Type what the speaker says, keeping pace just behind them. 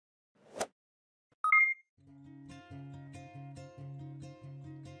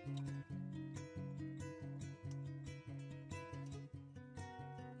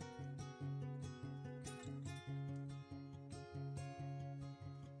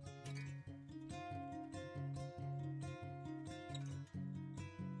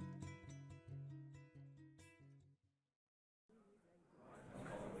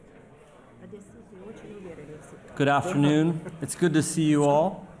Good afternoon. It's good to see you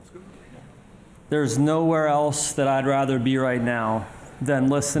all. There's nowhere else that I'd rather be right now than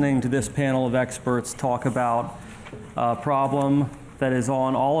listening to this panel of experts talk about a problem that is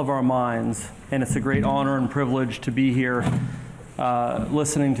on all of our minds, and it's a great honor and privilege to be here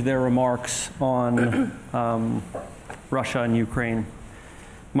listening to their remarks on Russia and Ukraine.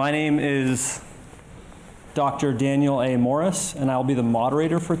 My name is Dr. Daniel A. Morris, and I'll be the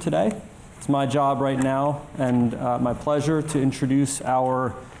moderator for today. It's my job right now and my pleasure to introduce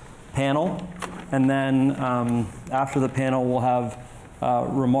our panel. And then after the panel, we'll have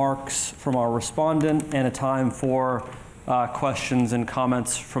remarks from our respondent and a time for questions and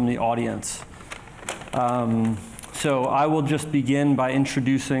comments from the audience. So I will just begin by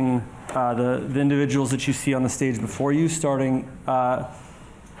introducing the individuals that you see on the stage before you, starting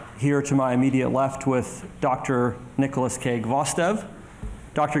here to my immediate left with Dr. Nicholas K. Gvostev.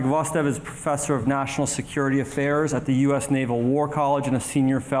 Dr. Gvostev is Professor of National Security Affairs at the U.S. Naval War College and a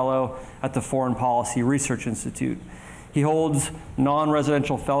Senior Fellow at the Foreign Policy Research Institute. He holds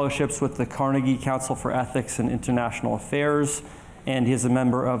non-residential fellowships with the Carnegie Council for Ethics and International Affairs, and he is a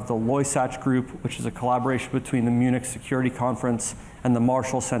member of the Loisach Group, which is a collaboration between the Munich Security Conference and the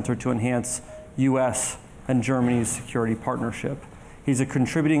Marshall Center to enhance U.S. and Germany's security partnership. He's a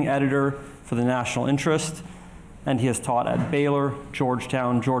contributing editor for the National Interest, and he has taught at Baylor,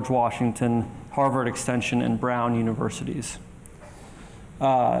 Georgetown, George Washington, Harvard Extension, and Brown universities.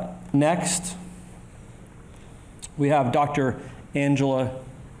 Next, we have Dr. Angela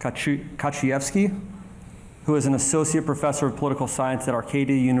Kaczyewski, who is an associate professor of political science at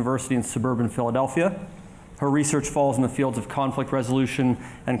Arcadia University in suburban Philadelphia. Her research falls in the fields of conflict resolution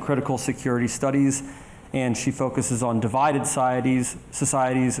and critical security studies, and she focuses on divided societies,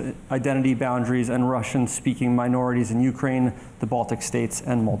 identity boundaries, and Russian-speaking minorities in Ukraine, the Baltic states,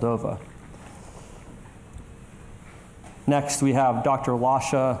 and Moldova. Next, we have Dr.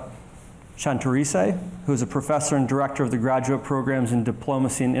 Lasha Chanturise, who is a professor and director of the graduate programs in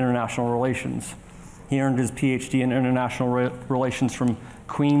diplomacy and international relations. He earned his PhD in international relations from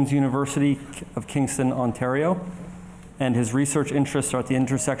Queen's University of Kingston, Ontario. And his research interests are at the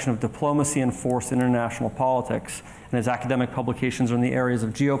intersection of diplomacy and forced international politics. And his academic publications are in the areas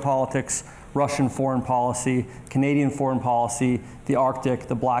of geopolitics, Russian foreign policy, Canadian foreign policy, the Arctic,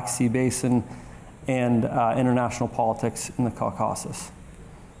 the Black Sea Basin, and international politics in the Caucasus.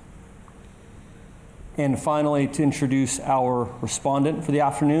 And finally, to introduce our respondent for the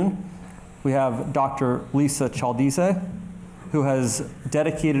afternoon, we have Dr. Lisa Chaldise, who has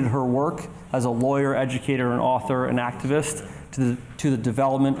dedicated her work as a lawyer, educator, and author and activist to the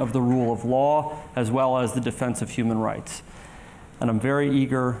development of the rule of law, as well as the defense of human rights. And I'm very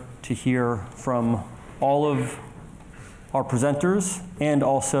eager to hear from all of our presenters and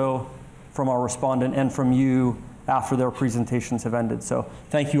also from our respondent and from you after their presentations have ended. So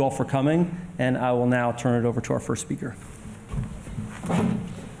thank you all for coming, and I will now turn it over to our first speaker.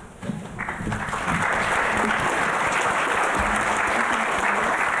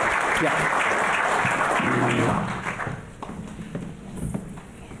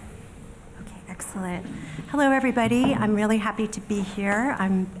 Hello, everybody. I'm really happy to be here.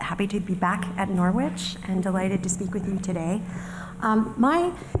 I'm happy to be back at Norwich and delighted to speak with you today.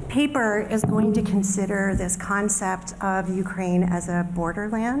 My paper is going to consider this concept of Ukraine as a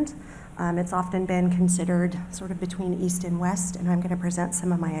borderland. It's often been considered sort of between East and West, and I'm going to present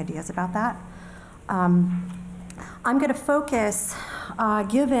some of my ideas about that. I'm going to focus,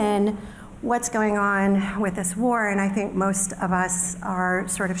 given what's going on with this war, and I think most of us are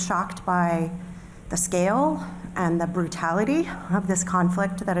sort of shocked by the scale and the brutality of this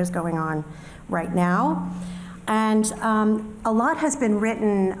conflict that is going on right now. And a lot has been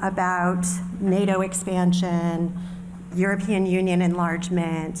written about NATO expansion, European Union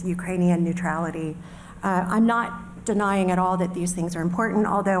enlargement, Ukrainian neutrality. I'm not denying at all that these things are important,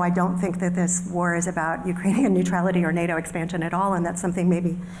 although I don't think that this war is about Ukrainian neutrality or NATO expansion at all, and that's something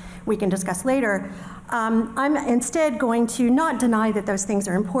maybe we can discuss later. I'm instead going to not deny that those things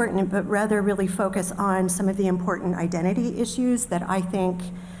are important, but rather really focus on some of the important identity issues that I think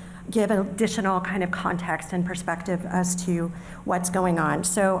give additional kind of context and perspective as to what's going on.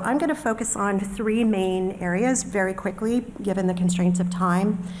 So I'm going to focus on three main areas very quickly, given the constraints of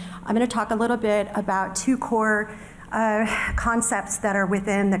time. I'm going to talk a little bit about two core concepts that are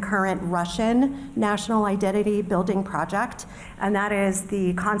within the current Russian national identity building project, and that is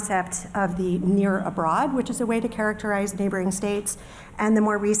the concept of the near abroad, which is a way to characterize neighboring states, and the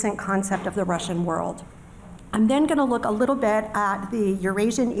more recent concept of the Russian world. I'm then going to look a little bit at the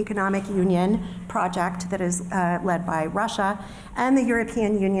Eurasian Economic Union project that is led by Russia, and the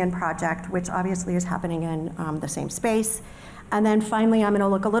European Union project, which obviously is happening in the same space. And then finally, I'm going to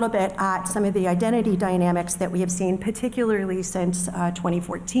look a little bit at some of the identity dynamics that we have seen, particularly since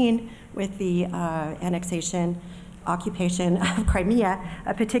 2014 with the occupation of Crimea,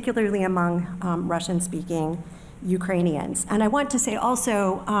 particularly among Russian-speaking Ukrainians. And I want to say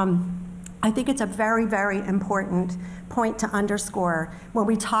also, I think it's a very, very important point to underscore. When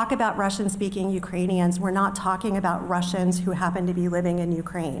we talk about Russian-speaking Ukrainians, we're not talking about Russians who happen to be living in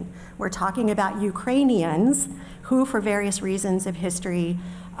Ukraine. We're talking about Ukrainians who, for various reasons of history,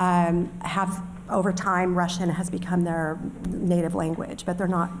 have, over time, Russian has become their native language, but they're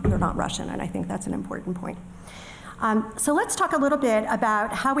not Russian, and I think that's an important point. So let's talk a little bit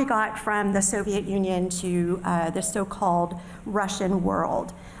about how we got from the Soviet Union to the so-called Russian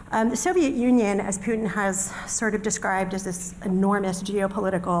world. The Soviet Union, as Putin has sort of described as this enormous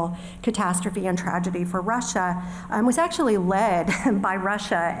geopolitical catastrophe and tragedy for Russia, was actually led by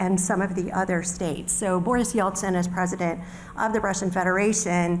Russia and some of the other states. So Boris Yeltsin, as president of the Russian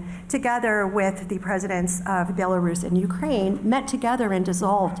Federation, together with the presidents of Belarus and Ukraine, met together and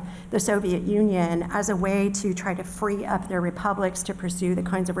dissolved the Soviet Union as a way to try to free up their republics to pursue the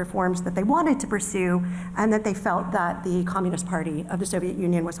kinds of reforms that they wanted to pursue and that they felt that the Communist Party of the Soviet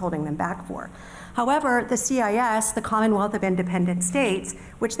Union was holding them back for. However, the CIS, the Commonwealth of Independent States,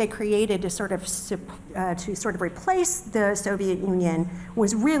 which they created to sort of replace the Soviet Union,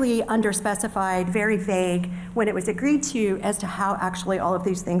 was really underspecified, very vague when it was agreed to as to how actually all of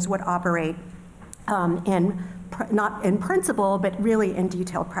these things would operate not in principle, but really in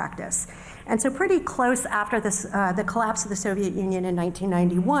detailed practice. And so pretty close after this, the collapse of the Soviet Union in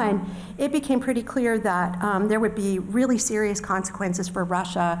 1991, it became pretty clear that there would be really serious consequences for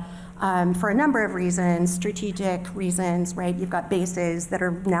Russia for a number of reasons, strategic reasons, right? You've got bases that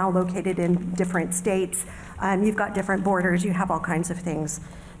are now located in different states. You've got different borders. You have all kinds of things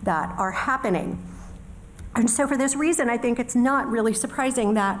that are happening. And so for this reason, I think it's not really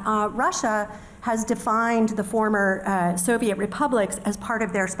surprising that Russia has defined the former Soviet republics as part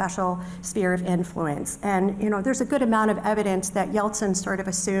of their special sphere of influence. And there's a good amount of evidence that Yeltsin sort of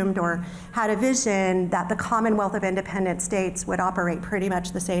assumed or had a vision that the Commonwealth of Independent States would operate pretty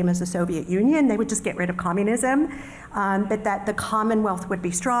much the same as the Soviet Union. They would just get rid of communism, but that the Commonwealth would be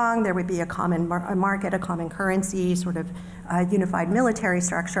strong, there would be a common market, a common currency, sort of unified military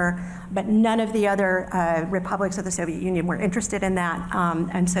structure, but none of the other republics of the Soviet Union were interested in that,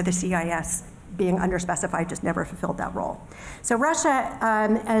 and so the CIS, being underspecified, just never fulfilled that role. So Russia,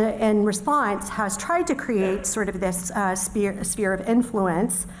 in response, has tried to create sort of this sphere of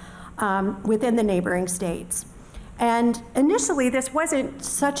influence within the neighboring states. And initially, this wasn't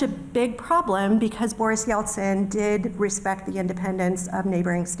such a big problem because Boris Yeltsin did respect the independence of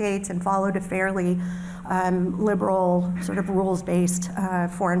neighboring states and followed a fairly liberal, sort of rules-based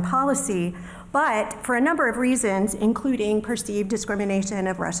foreign policy. But for a number of reasons, including perceived discrimination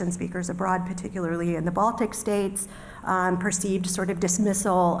of Russian speakers abroad, particularly in the Baltic states, perceived sort of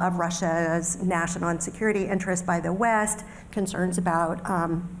dismissal of Russia's national and security interests by the West, concerns about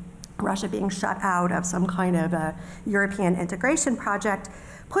Russia being shut out of some kind of a European integration project,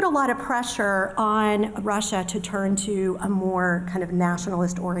 put a lot of pressure on Russia to turn to a more kind of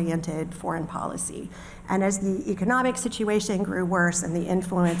nationalist-oriented foreign policy. And as the economic situation grew worse and the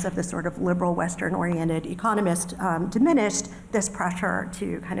influence of the sort of liberal Western-oriented economist diminished, this pressure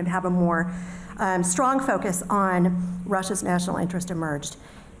to kind of have a more strong focus on Russia's national interest emerged.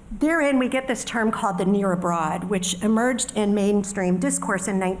 Therein, we get this term called the near abroad, which emerged in mainstream discourse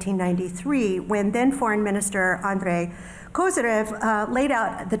in 1993 when then Foreign Minister Andrei Kozyrev laid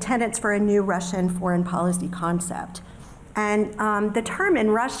out the tenets for a new Russian foreign policy concept. And the term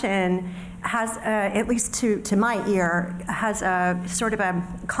in Russian has, at least to my ear, has a sort of a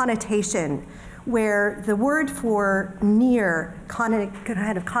connotation where the word for near kind of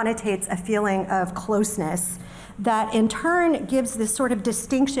connotates a feeling of closeness that in turn gives this sort of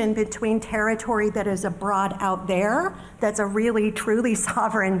distinction between territory that is abroad out there, that's a really truly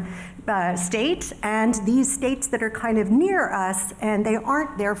sovereign state, and these states that are kind of near us, and they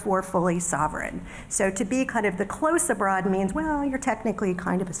aren't therefore fully sovereign. So to be kind of the close abroad means, well, you're technically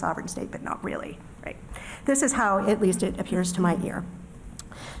kind of a sovereign state, but not really, right? This is how, at least it appears to my ear.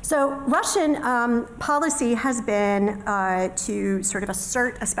 So Russian policy has been to sort of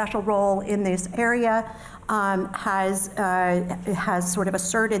assert a special role in this area, has sort of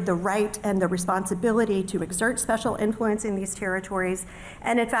asserted the right and the responsibility to exert special influence in these territories.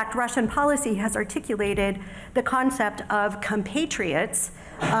 And in fact, Russian policy has articulated the concept of compatriots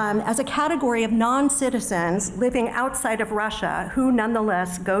as a category of non-citizens living outside of Russia who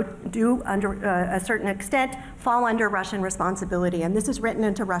nonetheless do under a certain extent fall under Russian responsibility. And this is written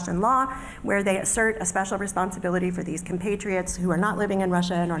into Russian law, where they assert a special responsibility for these compatriots who are not living in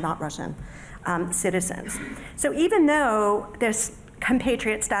Russia and are not Russian citizens. So even though this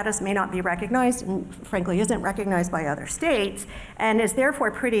compatriot status may not be recognized, and frankly isn't recognized by other states, and is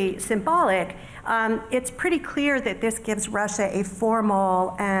therefore pretty symbolic, it's pretty clear that this gives Russia a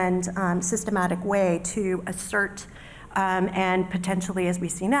formal and systematic way to assert and potentially, as we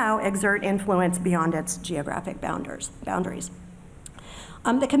see now, exert influence beyond its geographic boundaries.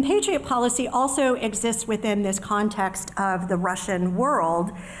 The compatriot policy also exists within this context of the Russian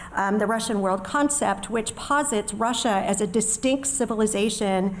world concept, which posits Russia as a distinct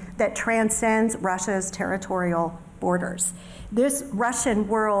civilization that transcends Russia's territorial borders. This Russian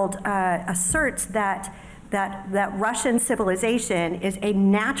world asserts that Russian civilization is a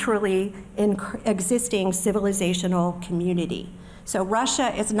naturally existing civilizational community. So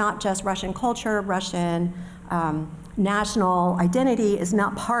Russia is not just Russian culture, Russian national identity is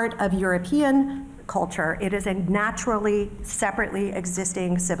not part of European culture. It is a naturally, separately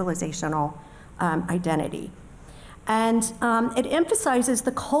existing civilizational identity. And it emphasizes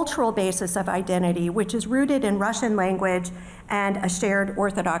the cultural basis of identity, which is rooted in Russian language and a shared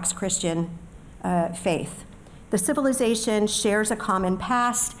Orthodox Christian faith. The civilization shares a common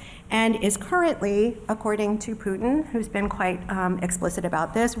past and is currently, according to Putin, who's been quite explicit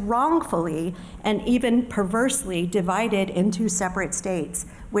about this, wrongfully and even perversely divided into separate states,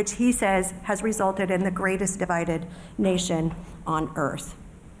 which he says has resulted in the greatest divided nation on earth.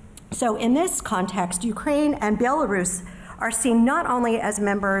 So in this context, Ukraine and Belarus are seen not only as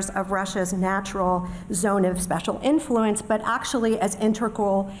members of Russia's natural zone of special influence, but actually as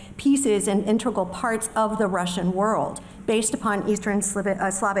integral pieces and integral parts of the Russian world, based upon Eastern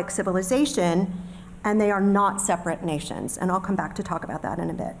Slavic civilization, and they are not separate nations. And I'll come back to talk about that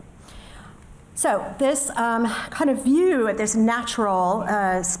in a bit. So this kind of view of this natural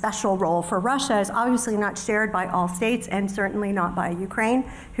special role for Russia is obviously not shared by all states, and certainly not by Ukraine,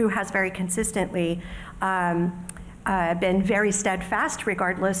 who has very consistently been very steadfast,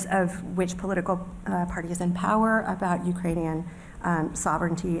 regardless of which political party is in power, about Ukrainian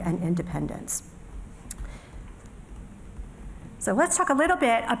sovereignty and independence. So let's talk a little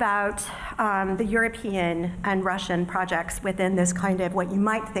bit about the European and Russian projects within this kind of what you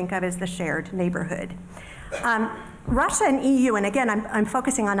might think of as the shared neighborhood. Russia and EU, and again, I'm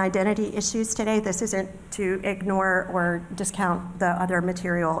focusing on identity issues today. This isn't to ignore or discount the other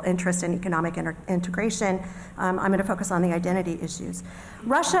material interests in economic integration. I'm going to focus on the identity issues.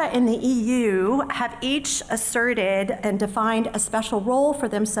 Russia and the EU have each asserted and defined a special role for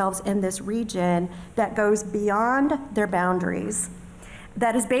themselves in this region that goes beyond their boundaries,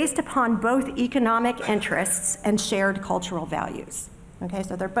 that is based upon both economic interests and shared cultural values. Okay,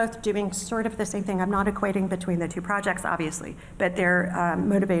 so they're both doing sort of the same thing. I'm not equating between the two projects, obviously, but they're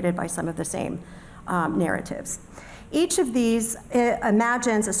motivated by some of the same narratives. Each of these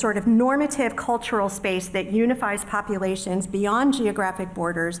imagines a sort of normative cultural space that unifies populations beyond geographic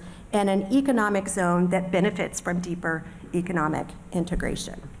borders and an economic zone that benefits from deeper economic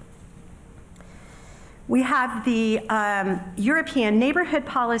integration. We have the European neighborhood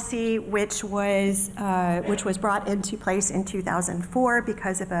policy, which was brought into place in 2004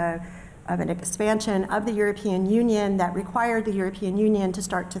 because of an expansion of the European Union that required the European Union to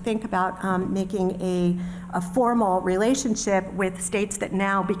start to think about making a formal relationship with states that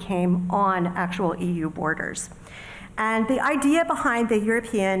now became on actual EU borders. And the idea behind the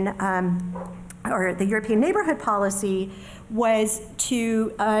European neighborhood policy was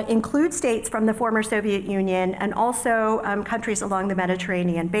to include states from the former Soviet Union and also countries along the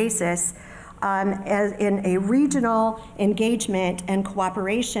Mediterranean basin as in a regional engagement and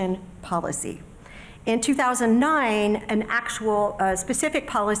cooperation policy. In 2009, an actual specific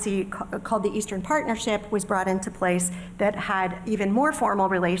policy called the Eastern Partnership was brought into place that had even more formal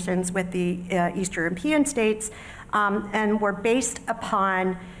relations with the East European states and were based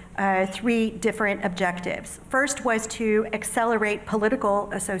upon three different objectives. First was to accelerate political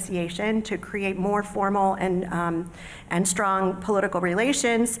association, to create more formal and strong political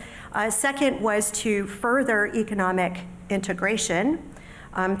relations. Second was to further economic integration.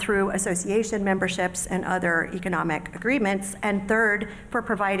 through association memberships and other economic agreements, and third, for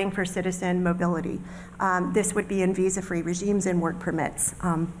providing for citizen mobility. This would be in visa-free regimes and work permits.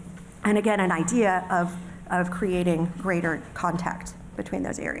 And again, an idea of creating greater contact between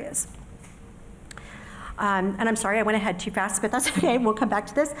those areas. And I'm sorry, I went ahead too fast, but that's okay, we'll come back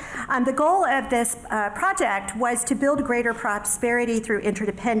to this. The goal of this project was to build greater prosperity through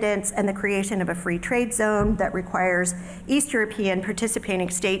interdependence and the creation of a free trade zone that requires East European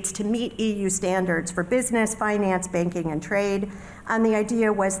participating states to meet EU standards for business, finance, banking, and trade. And the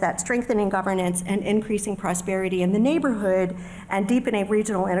idea was that strengthening governance and increasing prosperity in the neighborhood and deepening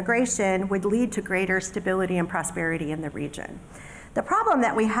regional integration would lead to greater stability and prosperity in the region. The problem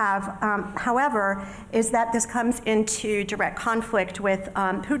that we have, however, is that this comes into direct conflict with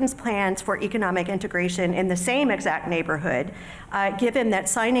Putin's plans for economic integration in the same exact neighborhood, given that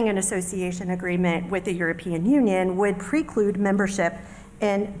signing an association agreement with the European Union would preclude membership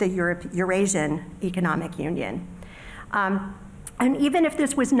in the Eurasian Economic Union. And even if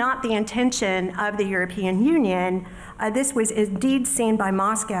this was not the intention of the European Union, this was indeed seen by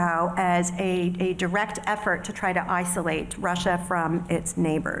Moscow as a direct effort to try to isolate Russia from its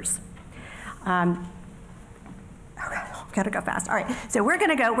neighbors. I've got to go fast. All right, so we're going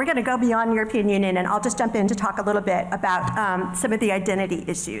to go beyond European Union, and I'll just jump in to talk a little bit about some of the identity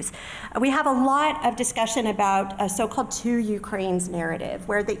issues. We have a lot of discussion about a so-called two Ukraines narrative,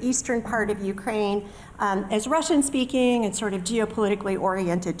 where the eastern part of Ukraine is Russian-speaking and sort of geopolitically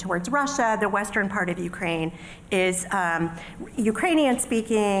oriented towards Russia. The western part of Ukraine is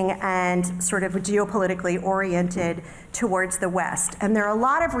Ukrainian-speaking and sort of geopolitically oriented towards the West. And there are a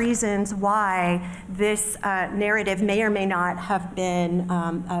lot of reasons why this narrative may or may not have been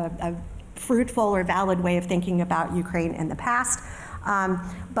a fruitful or valid way of thinking about Ukraine in the past.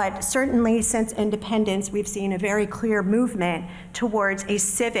 But certainly since independence, we've seen a very clear movement towards a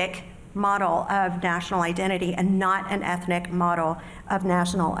civic model of national identity and not an ethnic model of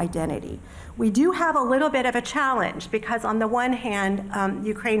national identity. We do have a little bit of a challenge because on the one hand,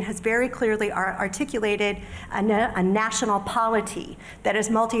 Ukraine has very clearly articulated a national polity that is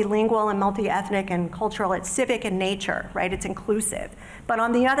multilingual and multi-ethnic and cultural. It's civic in nature, right? It's inclusive. But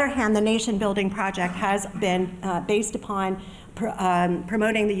on the other hand, the nation building project has been based upon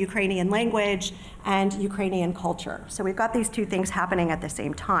promoting the Ukrainian language and Ukrainian culture. So we've got these two things happening at the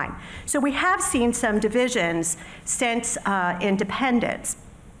same time. So we have seen some divisions since independence.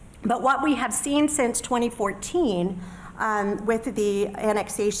 But what we have seen since 2014 with the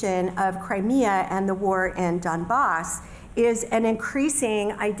annexation of Crimea and the war in Donbass is an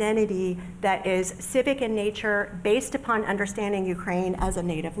increasing identity that is civic in nature, based upon understanding Ukraine as a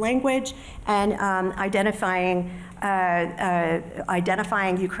native language and identifying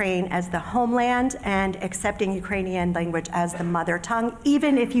Ukraine as the homeland and accepting Ukrainian language as the mother tongue,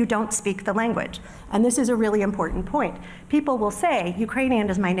 even if you don't speak the language. And this is a really important point. People will say, Ukrainian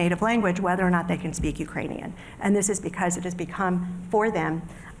is my native language, whether or not they can speak Ukrainian. And this is because it has become, for them,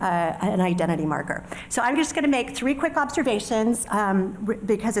 an identity marker. So I'm just going to make 3 quick observations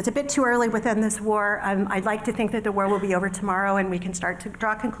because it's a bit too early within this war. I'd like to think that the war will be over tomorrow and we can start to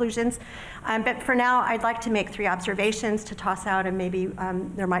draw conclusions. But for now, I'd like to make 3 observations to toss out, and maybe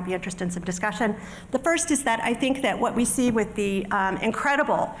there might be interest in some discussion. The first is that I think that what we see with the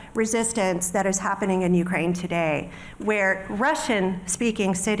incredible resistance that is happening in Ukraine today, where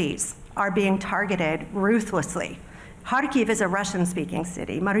Russian-speaking cities are being targeted ruthlessly. Kharkiv is a Russian-speaking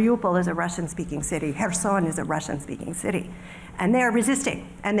city. Mariupol is a Russian-speaking city. Kherson is a Russian-speaking city. And they are resisting,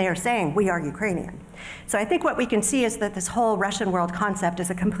 and they are saying, we are Ukrainian. So I think what we can see is that this whole Russian world concept is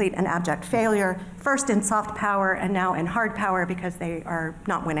a complete and abject failure, first in soft power and now in hard power because they are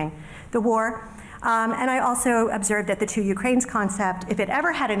not winning the war. And I also observed that the two Ukraines concept, if it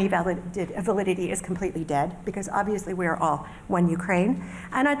ever had any validity, is completely dead, because obviously we are all one Ukraine.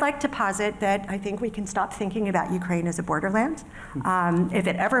 And I'd like to posit that I think we can stop thinking about Ukraine as a borderland. If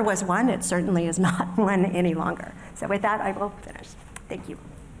it ever was one, it certainly is not one any longer. So with that, I will finish. Thank you.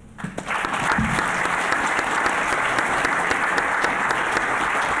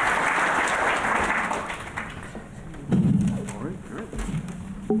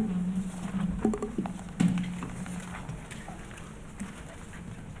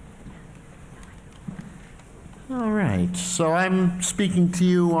 All right, so I'm speaking to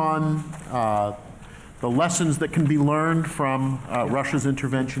you on the lessons that can be learned from Russia's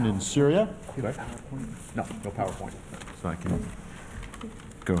intervention in Syria. No PowerPoint. So I can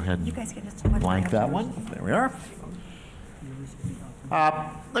go ahead and You guys get us blank that one. There we are.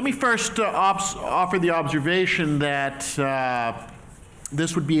 Let me first offer the observation that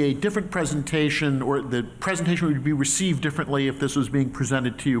this would be a different presentation, or the presentation would be received differently if this was being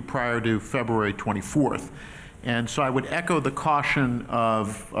presented to you prior to February 24th. And so I would echo the caution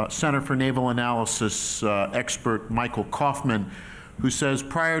of Center for Naval Analysis expert Michael Kaufman, who says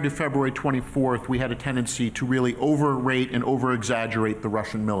prior to February 24th, we had a tendency to really overrate and over-exaggerate the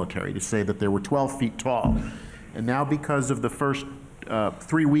Russian military, to say that they were 12 feet tall. And now, because of the first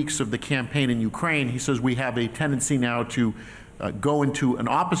 3 weeks of the campaign in Ukraine, he says we have a tendency now to go into an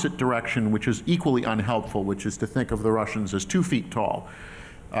opposite direction, which is equally unhelpful, which is to think of the Russians as 2 feet tall.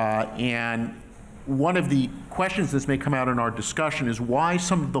 And one of the questions that may come out in our discussion is why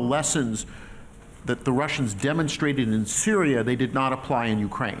some of the lessons that the Russians demonstrated in Syria, they did not apply in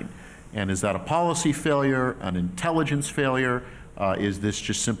Ukraine. And is that a policy failure, an intelligence failure? Is this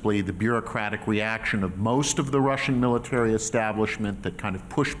just simply the bureaucratic reaction of most of the Russian military establishment that kind of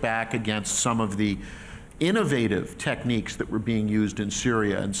pushed back against some of the innovative techniques that were being used in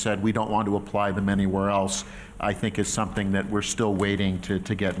Syria and said we don't want to apply them anywhere else? I think is something that we're still waiting to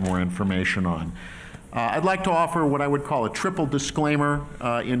get more information on. I'd like to offer what I would call a triple disclaimer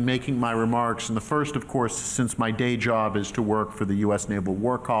in making my remarks. And the first, of course, since my day job is to work for the U.S. Naval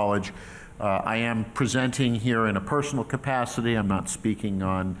War College, I am presenting here in a personal capacity. I'm not speaking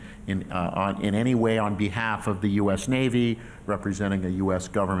in any way on behalf of the U.S. Navy, representing a U.S.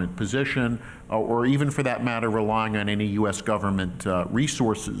 government position, or even for that matter, relying on any U.S. government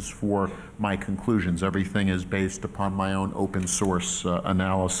resources for my conclusions. Everything is based upon my own open source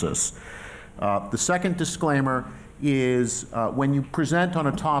analysis. The second disclaimer is when you present on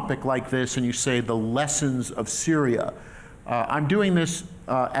a topic like this and you say the lessons of Syria, I'm doing this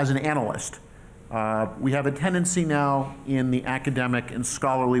as an analyst. We have a tendency now in the academic and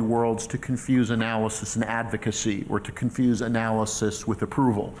scholarly worlds to confuse analysis and advocacy, or to confuse analysis with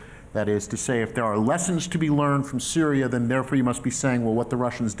approval. That is to say, if there are lessons to be learned from Syria, then therefore you must be saying, well, what the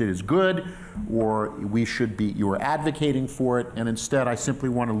Russians did is good, or you are advocating for it. And instead, I simply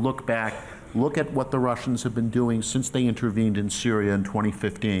want to look back, look at what the Russians have been doing since they intervened in Syria in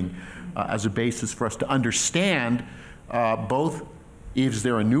 2015 as a basis for us to understand both, is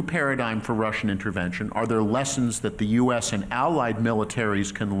there a new paradigm for Russian intervention? Are there lessons that the U.S. and allied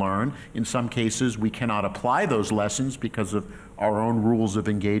militaries can learn? In some cases, we cannot apply those lessons because of our own rules of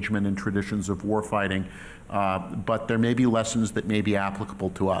engagement and traditions of warfighting, but there may be lessons that may be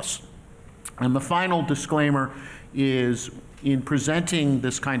applicable to us. And the final disclaimer is, in presenting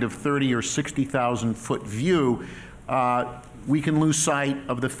this kind of 30 or 60,000 foot view, we can lose sight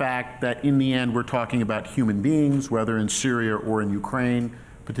of the fact that in the end we're talking about human beings, whether in Syria or in Ukraine,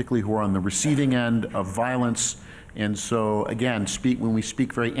 particularly who are on the receiving end of violence. And so again, when we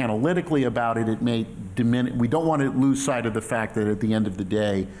speak very analytically about it, it may diminish. We don't want to lose sight of the fact that at the end of the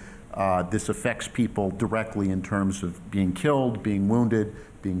day, this affects people directly in terms of being killed, being wounded,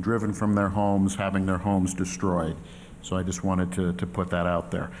 being driven from their homes, having their homes destroyed. So I just wanted to put that out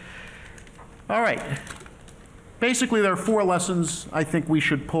there. All right. Basically, there are 4 lessons I think we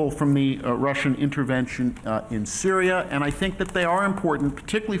should pull from the Russian intervention in Syria, and I think that they are important,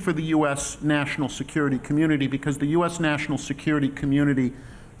 particularly for the U.S. national security community, because the U.S. national security community,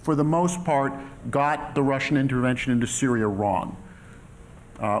 for the most part, got the Russian intervention into Syria wrong.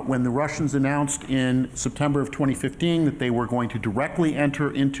 When the Russians announced in September of 2015 that they were going to directly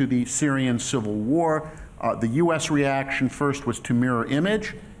enter into the Syrian civil war, the U.S. reaction first was to mirror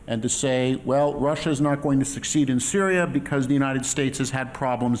image, and to say, well, Russia is not going to succeed in Syria because the United States has had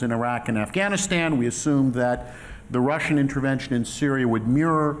problems in Iraq and Afghanistan. We assumed that the Russian intervention in Syria would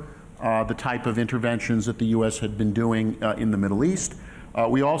mirror the type of interventions that the U.S. had been doing in the Middle East.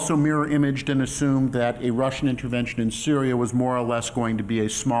 We also mirror imaged and assumed that a Russian intervention in Syria was more or less going to be a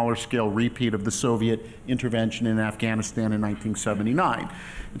smaller scale repeat of the Soviet intervention in Afghanistan in 1979.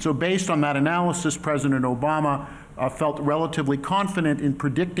 And so based on that analysis, President Obama felt relatively confident in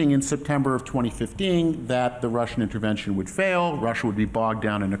predicting in September of 2015 that the Russian intervention would fail, Russia would be bogged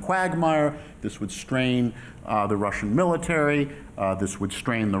down in a quagmire, this would strain the Russian military, this would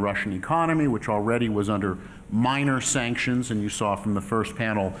strain the Russian economy, which already was under minor sanctions, and you saw from the first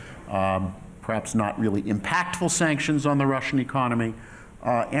panel, perhaps not really impactful sanctions on the Russian economy.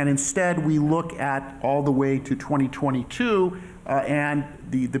 And instead, we look at all the way to 2022, and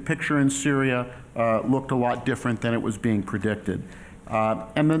the picture in Syria looked a lot different than it was being predicted.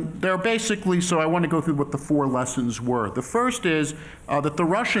 And then there are basically, so I want to go through what the 4 lessons were. The first is that the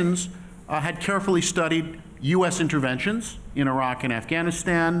Russians had carefully studied U.S. interventions in Iraq and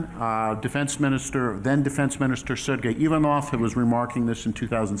Afghanistan. then Defense Minister Sergei Ivanov, who was remarking this in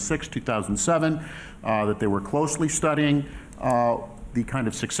 2006, 2007, that they were closely studying the kind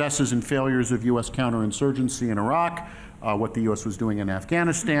of successes and failures of U.S. counterinsurgency in Iraq. what the U.S. was doing in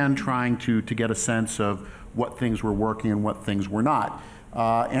Afghanistan, trying to get a sense of what things were working and what things were not.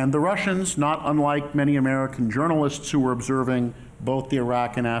 And the Russians, not unlike many American journalists who were observing both the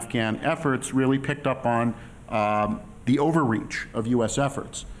Iraq and Afghan efforts, really picked up on the overreach of U.S.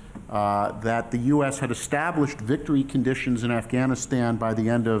 efforts. That the U.S. had established victory conditions in Afghanistan by the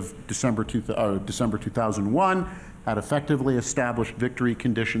end of December 2001, had effectively established victory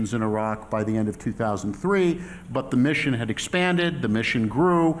conditions in Iraq by the end of 2003, but the mission had expanded, the mission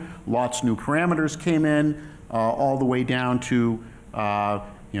grew, lots of new parameters came in, all the way down to the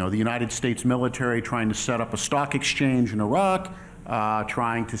United States military trying to set up a stock exchange in Iraq,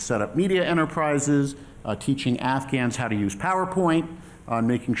 trying to set up media enterprises, teaching Afghans how to use PowerPoint,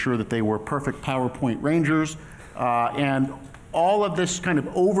 making sure that they were perfect PowerPoint rangers, and all of this kind of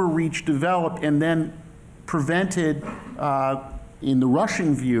overreach developed and then prevented, in the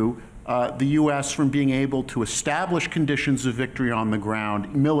Russian view, the U.S. from being able to establish conditions of victory on the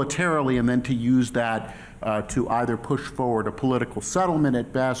ground militarily and then to use that to either push forward a political settlement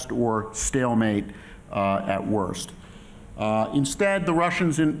at best or stalemate at worst. Instead, the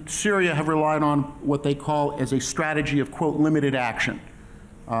Russians in Syria have relied on what they call as a strategy of, quote, limited action.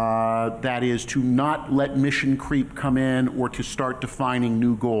 That is, to not let mission creep come in or to start defining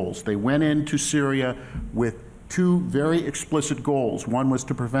new goals. They went into Syria with two very explicit goals. One was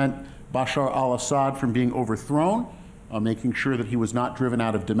to prevent Bashar al-Assad from being overthrown, making sure that he was not driven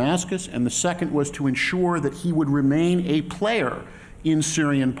out of Damascus, and the second was to ensure that he would remain a player in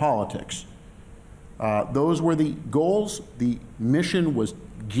Syrian politics. Those were the goals. The mission was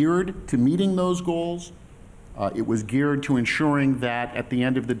geared to meeting those goals. It was geared to ensuring that at the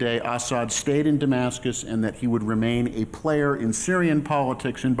end of the day, Assad stayed in Damascus and that he would remain a player in Syrian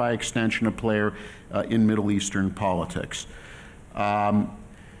politics and by extension a player in Middle Eastern politics.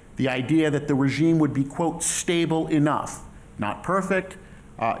 The idea that the regime would be, quote, stable enough, not perfect,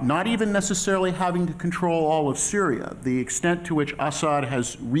 not even necessarily having to control all of Syria. The extent to which Assad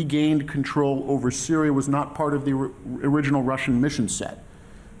has regained control over Syria was not part of the original Russian mission set.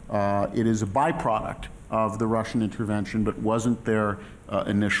 It is a byproduct of the Russian intervention, but wasn't their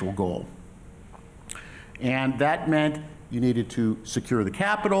initial goal. And that meant you needed to secure the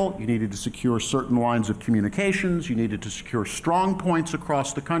capital, you needed to secure certain lines of communications, you needed to secure strong points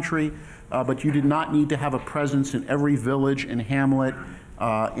across the country, but you did not need to have a presence in every village and hamlet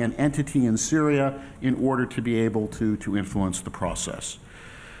and entity in Syria in order to be able to influence the process.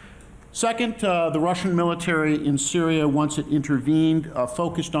 Second, the Russian military in Syria, once it intervened,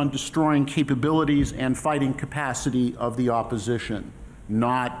 focused on destroying capabilities and fighting capacity of the opposition,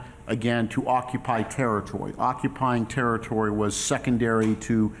 not, again, to occupy territory. Occupying territory was secondary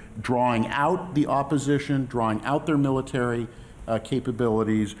to drawing out the opposition, drawing out their military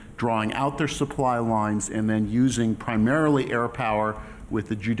capabilities, drawing out their supply lines, and then using primarily air power with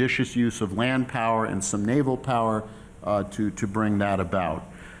the judicious use of land power and some naval power to bring that about.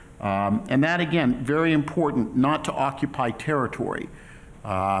 And that, again, very important, not to occupy territory.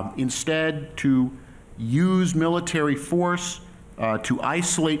 Instead, to use military force to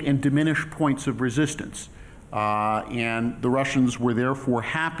isolate and diminish points of resistance. And the Russians were therefore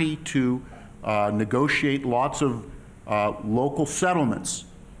happy to negotiate lots of local settlements,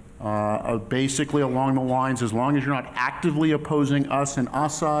 basically along the lines, as long as you're not actively opposing us and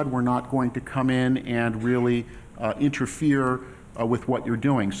Assad, we're not going to come in and really interfere with what you're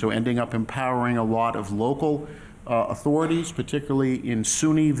doing. So ending up empowering a lot of local authorities, particularly in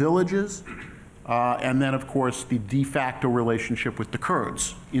Sunni villages, and then, of course, the de facto relationship with the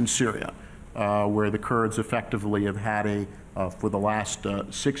Kurds in Syria, where the Kurds effectively have had for the last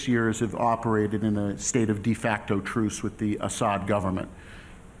 6 years, have operated in a state of de facto truce with the Assad government.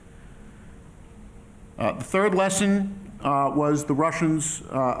 The third lesson was the Russians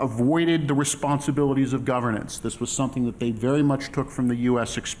avoided the responsibilities of governance. This was something that they very much took from the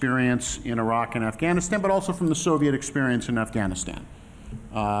U.S. experience in Iraq and Afghanistan, but also from the Soviet experience in Afghanistan.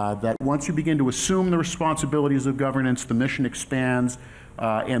 That once you begin to assume the responsibilities of governance, the mission expands,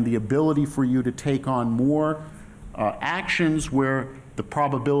 and the ability for you to take on more actions where the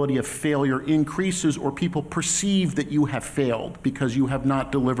probability of failure increases or people perceive that you have failed because you have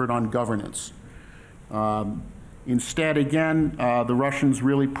not delivered on governance. Instead, again, the Russians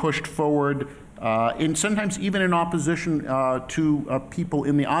really pushed forward, and sometimes even in opposition to people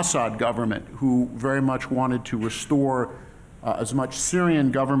in the Assad government who very much wanted to restore as much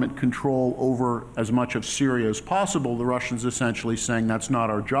Syrian government control over as much of Syria as possible. The Russians essentially saying that's not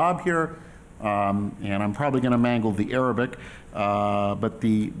our job here, and I'm probably going to mangle the Arabic, but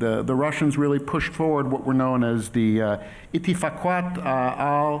the Russians really pushed forward what were known as the Ittifaqat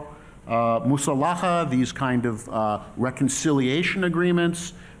al musalaha, these kind of reconciliation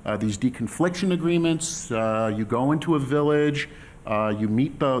agreements, these deconfliction agreements. You go into a village, you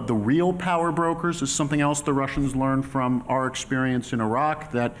meet the real power brokers. This is something else the Russians learned from our experience in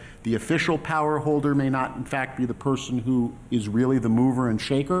Iraq, that the official power holder may not in fact be the person who is really the mover and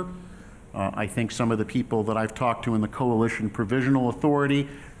shaker. I think some of the people that I've talked to in the Coalition Provisional Authority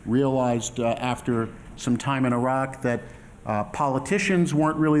realized after some time in Iraq that politicians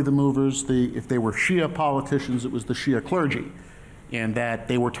weren't really the movers. If they were Shia politicians, it was the Shia clergy, and that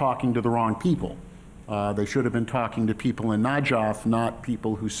they were talking to the wrong people. They should have been talking to people in Najaf, not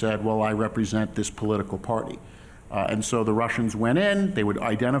people who said, well, I represent this political party. And so the Russians went in, they would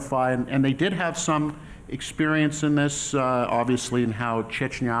identify, and they did have some experience in this, obviously, in how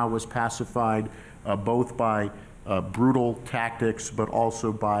Chechnya was pacified, both by brutal tactics, but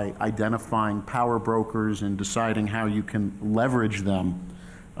also by identifying power brokers and deciding how you can leverage them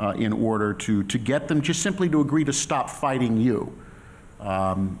in order to get them just simply to agree to stop fighting you.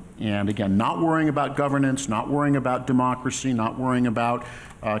 And again, not worrying about governance, not worrying about democracy, not worrying about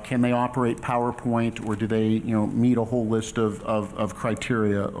can they operate PowerPoint, or do they meet a whole list of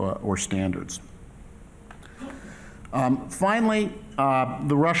criteria or standards. Finally,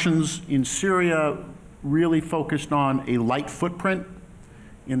 the Russians in Syria really focused on a light footprint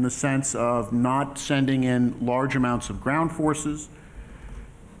in the sense of not sending in large amounts of ground forces,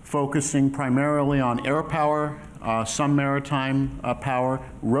 focusing primarily on air power, some maritime power,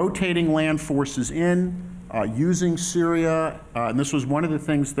 rotating land forces in, using Syria. And this was one of the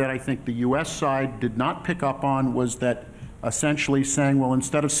things that I think the US side did not pick up on, was that essentially saying, well,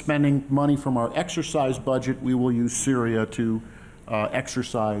 instead of spending money from our exercise budget, we will use Syria to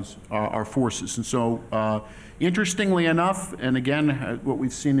exercise our forces. And so interestingly enough, and again, what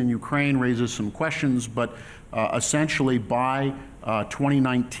we've seen in Ukraine raises some questions, but essentially by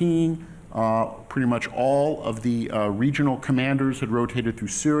 2019, pretty much all of the regional commanders had rotated through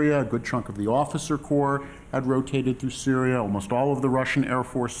Syria. A good chunk of the officer corps had rotated through Syria. Almost all of the Russian Air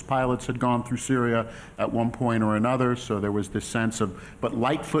Force pilots had gone through Syria at one point or another. So there was this sense of, but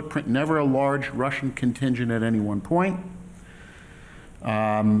light footprint, never a large Russian contingent at any one point.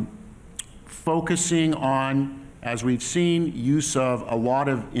 Focusing on, as we've seen, use of a lot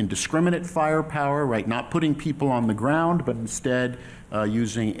of indiscriminate firepower, right? Not putting people on the ground, but instead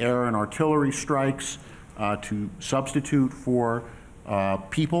using air and artillery strikes to substitute for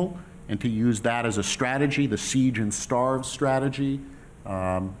people, and to use that as a strategy, the siege and starve strategy.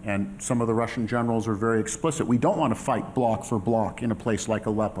 And some of the Russian generals are very explicit. We don't want to fight block for block in a place like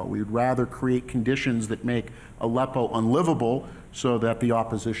Aleppo. We would rather create conditions that make Aleppo unlivable so that the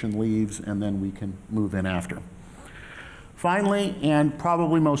opposition leaves and then we can move in after. Finally, and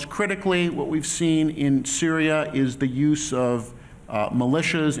probably most critically, what we've seen in Syria is the use of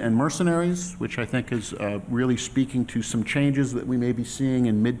militias and mercenaries, which I think is really speaking to some changes that we may be seeing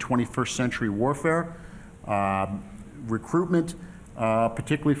in mid-21st century warfare. Recruitment,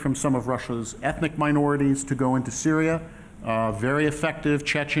 particularly from some of Russia's ethnic minorities, to go into Syria. Very effective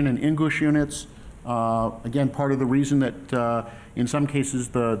Chechen and Ingush units. Again, part of the reason that in some cases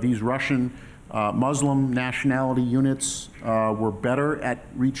these Russian Muslim nationality units were better at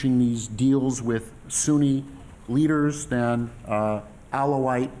reaching these deals with Sunni leaders than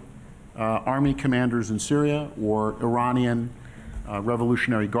Alawite army commanders in Syria or Iranian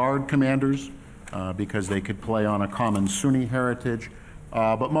Revolutionary Guard commanders, because they could play on a common Sunni heritage.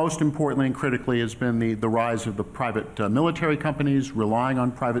 But most importantly and critically has been the rise of the private military companies, relying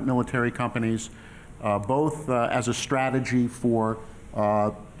on private military companies, both as a strategy for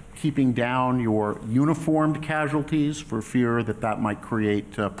keeping down your uniformed casualties for fear that that might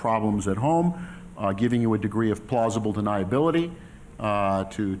create problems at home, giving you a degree of plausible deniability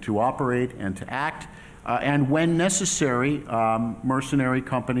to operate and to act. And when necessary, mercenary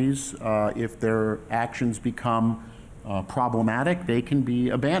companies, if their actions become problematic, they can be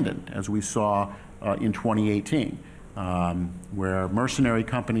abandoned, as we saw in 2018, where mercenary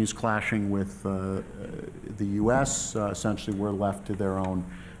companies clashing with the US essentially were left to their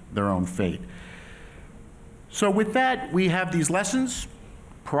own fate. So with that, we have these lessons.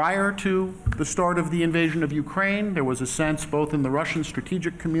 Prior to the start of the invasion of Ukraine, there was a sense both in the Russian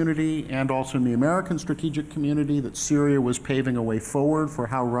strategic community and also in the American strategic community that Syria was paving a way forward for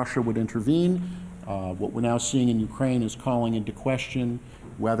how Russia would intervene. What we're now seeing in Ukraine is calling into question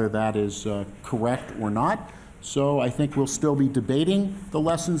whether that is correct or not. So I think we'll still be debating the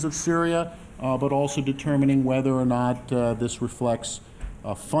lessons of Syria, but also determining whether or not this reflects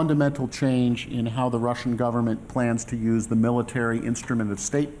a fundamental change in how the Russian government plans to use the military instrument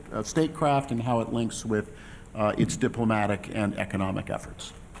of statecraft and how it links with its diplomatic and economic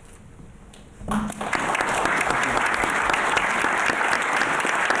efforts.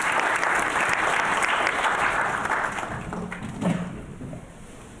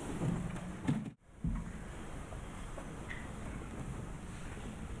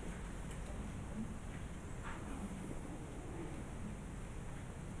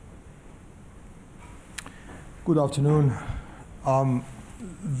 Good afternoon.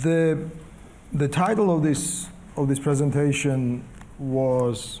 The title of this presentation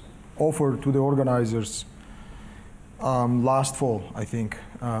was offered to the organizers last fall, I think,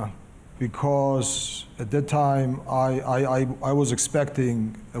 because at that time I was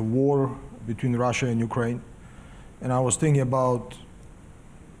expecting a war between Russia and Ukraine, and I was thinking about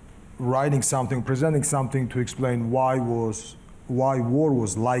writing something, presenting something to explain why war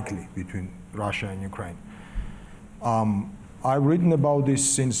was likely between Russia and Ukraine. I've written about this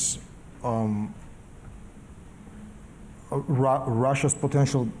since Russia's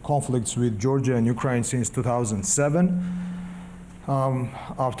potential conflicts with Georgia and Ukraine since 2007.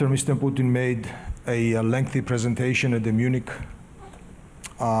 After Mr. Putin made a lengthy presentation at the Munich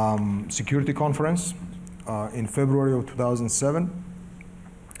Security Conference in February of 2007,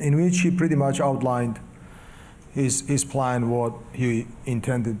 in which he pretty much outlined his plan, what he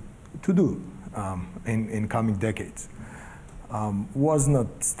intended to do in coming decades. Was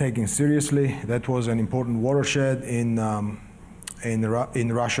not taken seriously. That was an important watershed in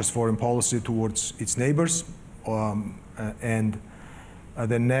Russia's foreign policy towards its neighbors. And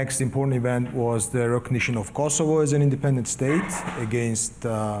the next important event was the recognition of Kosovo as an independent state against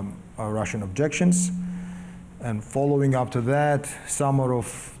Russian objections. And following after that, summer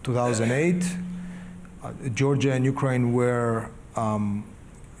of 2008, Georgia and Ukraine were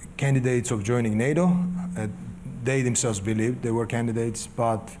candidates of joining NATO. They themselves believed they were candidates,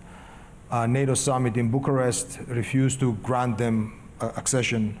 but NATO summit in Bucharest refused to grant them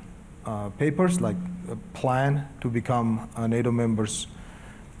accession papers, like a plan to become NATO members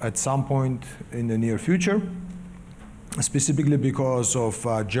at some point in the near future, specifically because of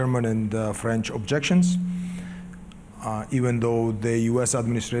German and French objections, even though the US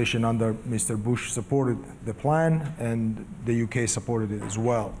administration under Mr. Bush supported the plan and the UK supported it as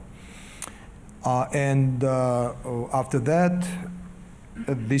well. After that,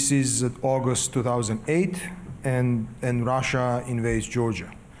 this is August 2008, and Russia invades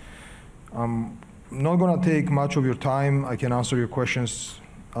Georgia. I'm not going to take much of your time. I can answer your questions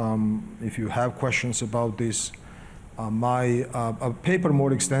if you have questions about this. My paper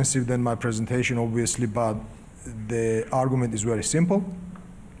more extensive than my presentation, obviously, but the argument is very simple.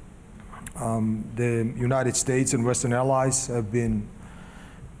 The United States and Western allies have been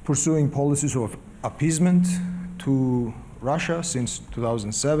pursuing policies of appeasement to Russia since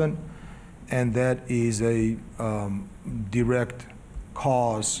 2007, and that is a direct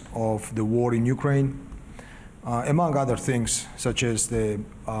cause of the war in Ukraine, among other things, such as the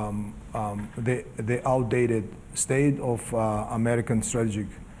outdated state of American strategic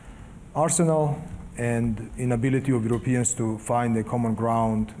arsenal and inability of Europeans to find a common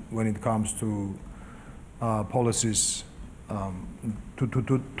ground when it comes to policies,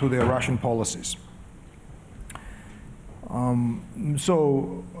 to their Russian policies.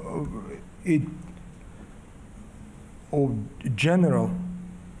 General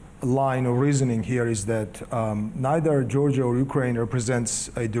line of reasoning here is that neither Georgia or Ukraine represents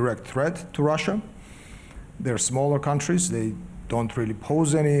a direct threat to Russia. They're smaller countries. They don't really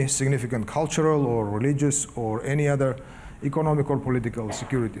pose any significant cultural or religious or any other economic or political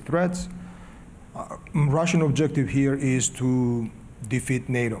security threats. Russian objective here is to defeat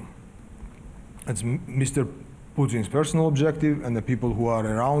NATO. It's Mr. Putin's personal objective and the people who are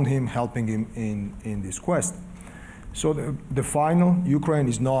around him helping him in this quest. So the final, Ukraine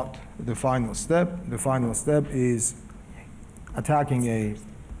is not the final step. The final step is attacking a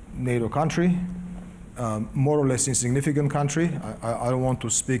NATO country, more or less insignificant country. I don't want to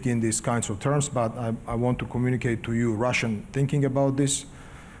speak in these kinds of terms, but I want to communicate to you Russian thinking about this.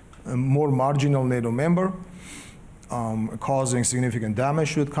 A more marginal NATO member, causing significant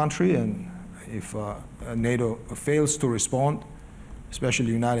damage to the country, and if NATO fails to respond, especially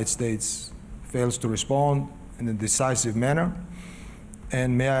the United States fails to respond in a decisive manner.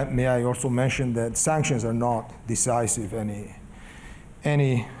 And may I also mention that sanctions are not decisive in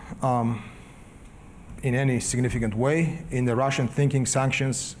any significant way. In the Russian thinking,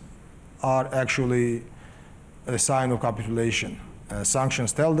 sanctions are actually a sign of capitulation.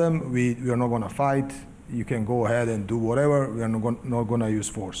 Sanctions tell them we are not going to fight. You can go ahead and do whatever. We are not going to use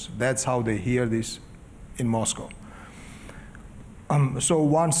force. That's how they hear this in Moscow. So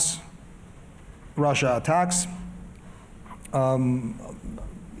once Russia attacks,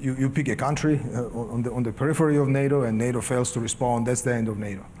 you pick a country on the periphery of NATO, and NATO fails to respond, that's the end of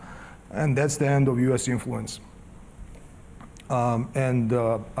NATO. And that's the end of US influence and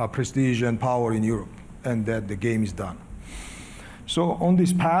prestige and power in Europe, and that the game is done. So on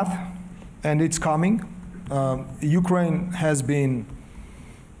this path, and it's coming, Ukraine has been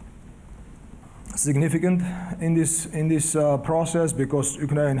significant in this process, because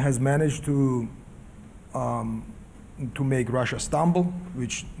Ukraine has managed to make Russia stumble,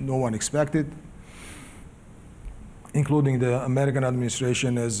 which no one expected, including the American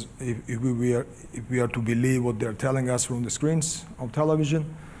administration, as if we are to believe what they're telling us from the screens of television.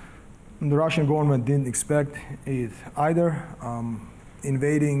 And the Russian government didn't expect it either.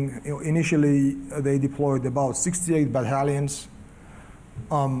 Invading, initially they deployed about 68 battalions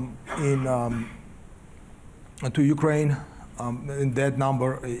to Ukraine, and that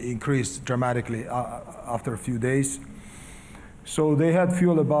number increased dramatically after a few days. So they had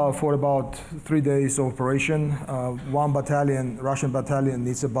fuel for about 3 days of operation. One battalion, Russian battalion,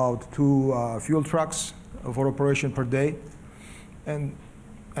 needs about 2 fuel trucks for operation per day, and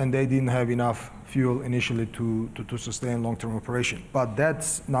they didn't have enough fuel initially to sustain long-term operation. But that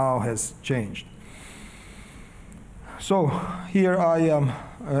now has changed. So here I am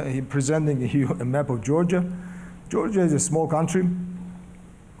presenting you a map of Georgia. Georgia is a small country.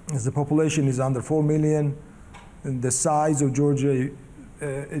 The population is under 4 million. And the size of Georgia,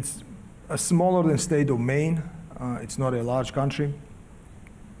 it's smaller than the state of Maine. It's not a large country.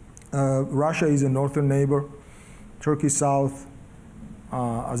 Russia is a northern neighbor. Turkey south,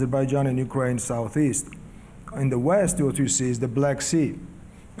 Azerbaijan and Ukraine southeast. In the west, what you see is the Black Sea.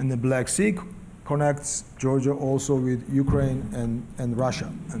 And the Black Sea connects Georgia also with Ukraine and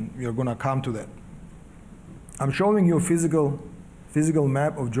Russia. And we are going to come to that. I'm showing you a physical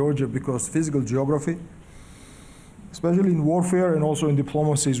map of Georgia because physical geography, especially in warfare and also in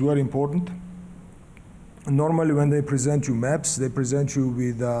diplomacy, is very important. And normally when they present you maps, they present you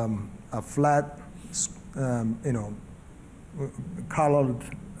with a flat, colored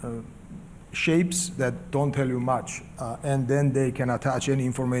shapes that don't tell you much. And then they can attach any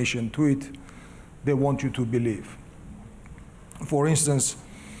information to it they want you to believe. For instance,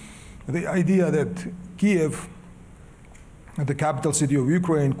 the idea that Kiev, the capital city of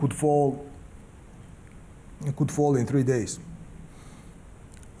Ukraine, could fall in 3 days.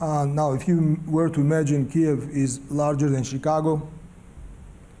 Now, if you were to imagine Kiev is larger than Chicago,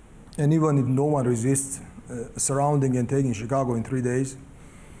 and even if no one resists surrounding and taking Chicago in 3 days,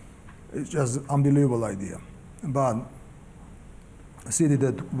 it's just an unbelievable idea. But a city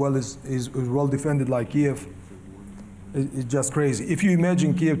that is well defended like Kiev is just crazy. If you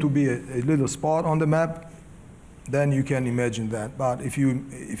imagine Kiev to be a little spot on the map, then you can imagine that. But if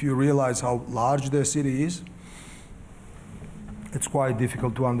you realize how large the city is, it's quite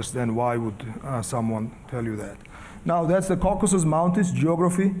difficult to understand why would someone tell you that. Now, that's the Caucasus Mountains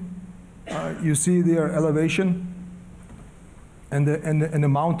geography. You see their elevation and the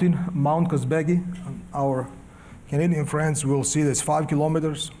mountain, Mount Kazbegi. Our Canadian friends will see that's 5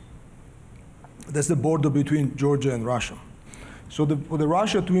 kilometers. That's the border between Georgia and Russia. So for the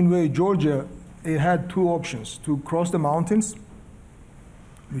Russia to invade Georgia, it had 2 options: to cross the mountains,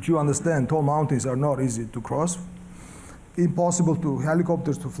 which you understand, tall mountains are not easy to cross, impossible to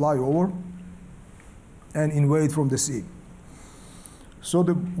helicopters to fly over, and invade from the sea. So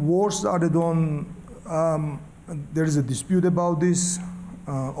the war started on, there is a dispute about this,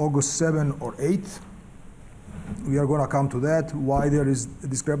 August 7 or 8. We are going to come to that, why there is a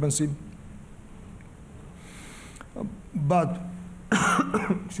discrepancy. But,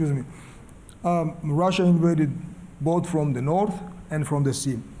 excuse me, Russia invaded both from the north and from the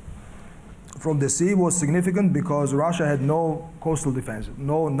sea. From the sea was significant because Russia had no coastal defense,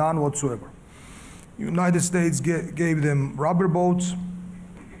 none whatsoever. United States gave them rubber boats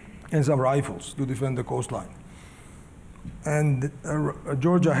and some rifles to defend the coastline. And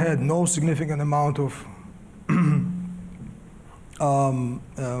Georgia had no significant amount of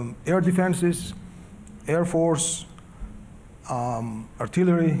air defenses, Air Force,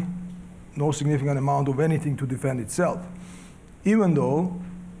 artillery, no significant amount of anything to defend itself. Even though,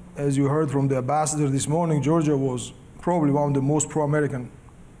 as you heard from the ambassador this morning, Georgia was probably one of the most pro-American,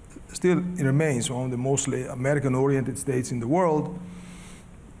 still it remains one of the mostly American-oriented states in the world.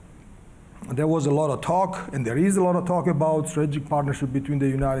 There was a lot of talk, and there is a lot of talk about strategic partnership between the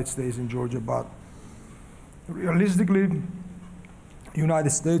United States and Georgia, but realistically, the United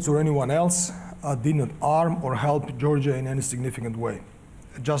States or anyone else did not arm or help Georgia in any significant way,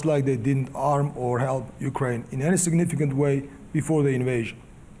 just like they didn't arm or help Ukraine in any significant way before the invasion.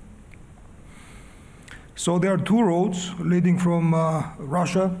 So there are two roads leading from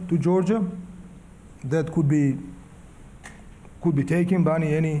Russia to Georgia that could be taken by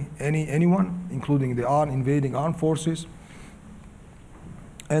anyone, including the invading armed forces.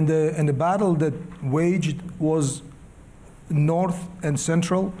 And the battle that waged was north and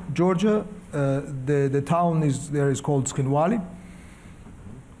central Georgia. The town is called Skinwali.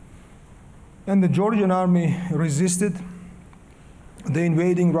 And the Georgian army resisted the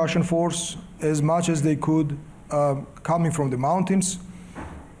invading Russian force as much as they could, coming from the mountains.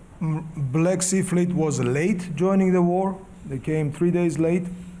 Black Sea Fleet was late joining the war. They came 3 days late,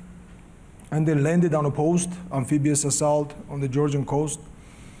 and they landed unopposed, amphibious assault on the Georgian coast.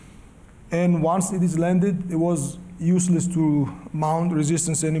 And once it is landed, it was useless to mount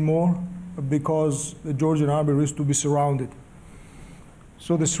resistance anymore because the Georgian army risked to be surrounded.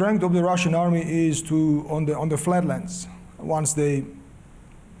 So the strength of the Russian army is on the flatlands. Once they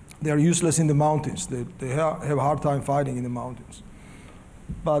are useless in the mountains, they have a hard time fighting in the mountains.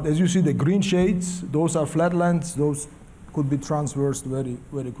 But as you see, the green shades, those are flatlands. Those could be traversed very,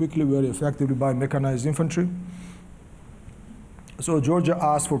 very quickly, very effectively by mechanized infantry. So Georgia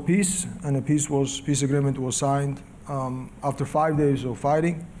asked for peace, and a peace agreement was signed after 5 days of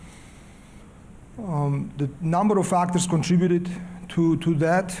fighting. The number of factors contributed to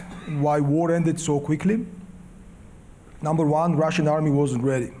that, why war ended so quickly. Number one, Russian army wasn't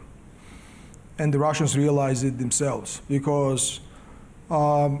ready. And the Russians realized it themselves because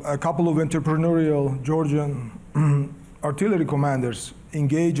a couple of entrepreneurial Georgian artillery commanders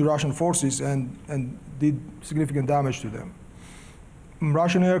engaged Russian forces and did significant damage to them.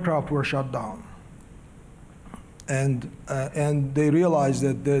 Russian aircraft were shut down. And they realized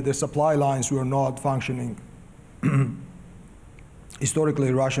that the supply lines were not functioning.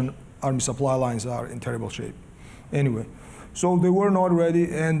 Historically, Russian army supply lines are in terrible shape. Anyway, so they were not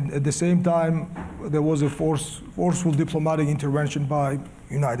ready, and at the same time, there was a forceful diplomatic intervention by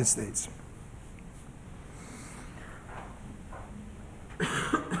United States.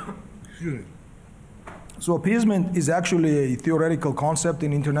 So appeasement is actually a theoretical concept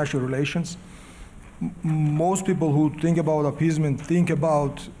in international relations. Most people who think about appeasement think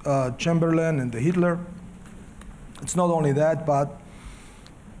about Chamberlain and Hitler. It's not only that, but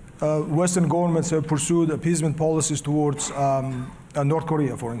Western governments have pursued appeasement policies towards North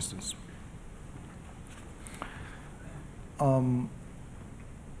Korea, for instance. The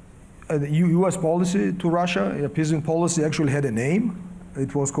U.S. policy to Russia, appeasement policy, actually had a name.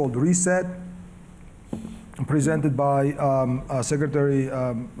 It was called Reset, presented by Secretary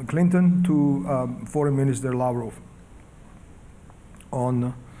Clinton to Foreign Minister Lavrov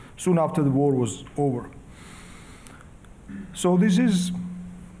soon after the war was over. So this is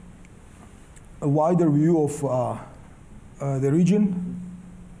a wider view of the region.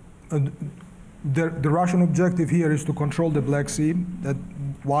 The Russian objective here is to control the Black Sea. That's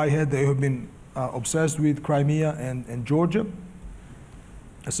why they have been obsessed with Crimea and Georgia.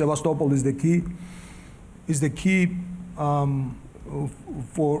 Sevastopol is the key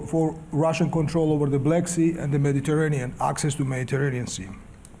for Russian control over the Black Sea and the Mediterranean, access to Mediterranean Sea.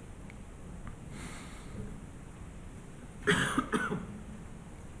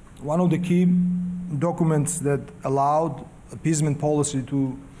 One of the key documents that allowed appeasement policy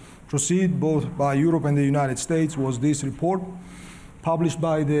to proceed both by Europe and the United States was this report published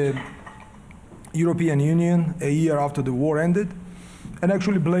by the European Union a year after the war ended, and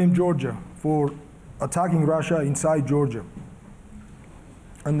actually blamed Georgia for attacking Russia inside Georgia.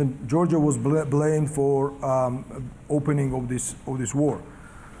 And then Georgia was blamed for opening of this war.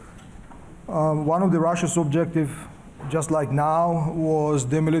 One of the Russia's objectives, just like now, was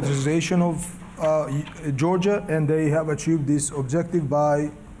demilitarization of Georgia, and they have achieved this objective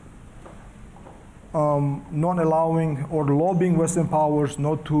by not allowing or lobbying Western powers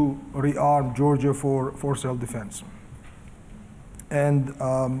not to rearm Georgia for self-defense. And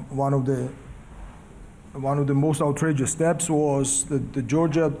one of the most outrageous steps was that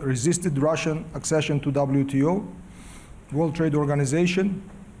Georgia resisted Russian accession to WTO, World Trade Organization,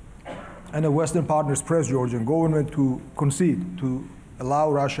 and the Western partners pressed Georgian government to concede, to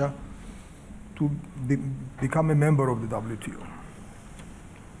allow Russia to become a member of the WTO.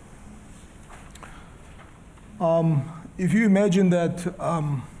 If you imagine that,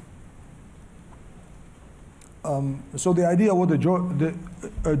 so the idea was that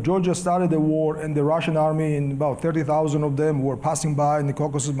Georgia started the war, and the Russian army, and about 30,000 of them were passing by in the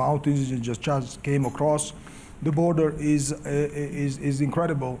Caucasus Mountains and just came across the border is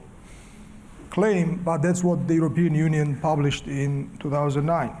incredible claim, but that's what the European Union published in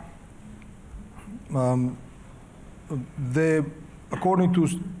 2009. The according to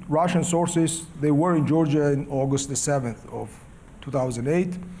Russian sources, they were in Georgia in August the 7th of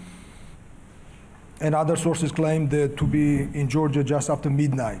 2008. And other sources claimed to be in Georgia just after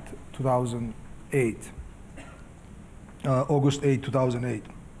midnight, 2008, August 8, 2008.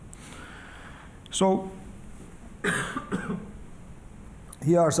 So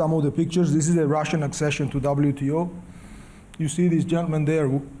here are some of the pictures. This is a Russian accession to WTO. You see this gentleman there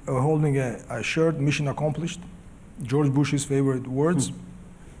holding a shirt, mission accomplished, George Bush's favorite words.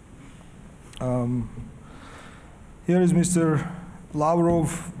 Here is Mr.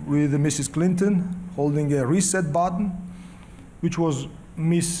 Lavrov with Mrs. Clinton holding a reset button, which was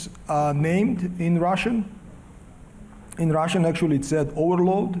misnamed in Russian. In Russian, actually, it said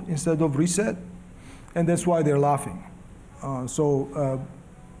overload instead of reset, and that's why they're laughing.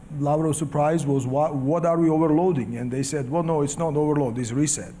 Lavrov's surprise was, what are we overloading? And they said, well, no, it's not overload, it's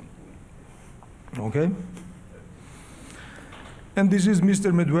reset. Okay? And this is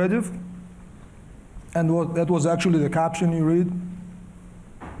Mr. Medvedev, and that was actually the caption you read.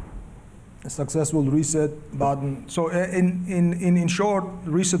 A successful reset button. So in short,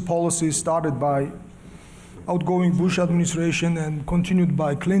 reset policy started by outgoing Bush administration and continued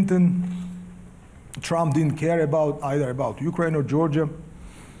by Clinton. Trump didn't care either about Ukraine or Georgia.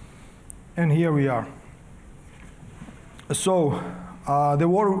 And here we are. So the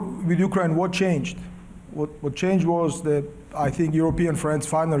war with Ukraine, what changed? What changed was that I think European friends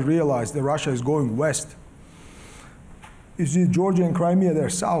finally realized that Russia is going west. You see, Georgia and Crimea, they're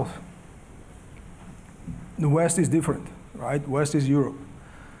south. The West is different, right? West is Europe.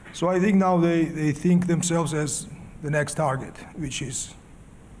 So I think now they think themselves as the next target, which is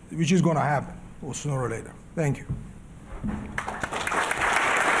going to happen sooner or later. Thank you.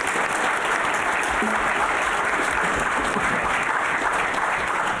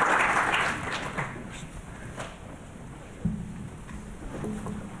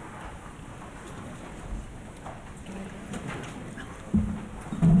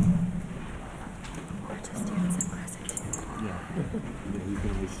 You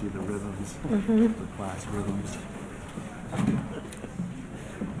can really see the rhythms, the class rhythms.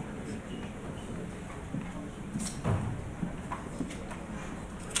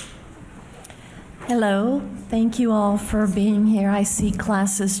 Hello, thank you all for being here. I see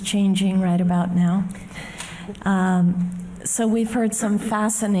classes changing right about now. So we've heard some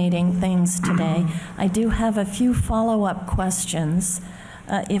fascinating things today. I do have a few follow-up questions.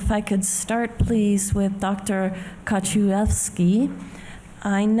 If I could start, please, with Dr. Kaczewski.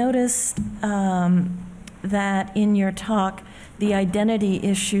 I noticed that in your talk, the identity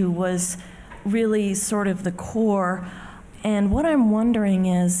issue was really sort of the core. And what I'm wondering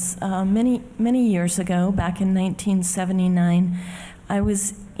is, many years ago, back in 1979, I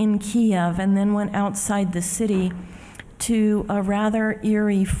was in Kiev and then went outside the city to a rather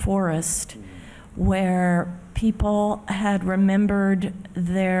eerie forest where people had remembered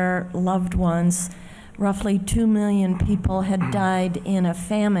their loved ones. Roughly 2 million people had died in a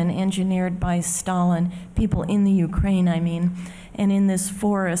famine engineered by Stalin, people in the Ukraine, I mean. And in this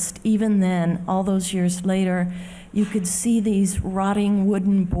forest, even then, all those years later, you could see these rotting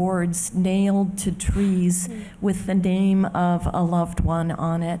wooden boards nailed to trees with the name of a loved one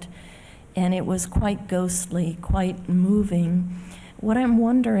on it. And it was quite ghostly, quite moving. What I'm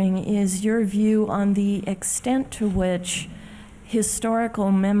wondering is your view on the extent to which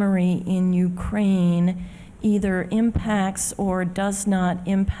historical memory in Ukraine either impacts or does not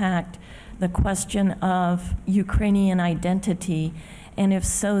impact the question of Ukrainian identity, and if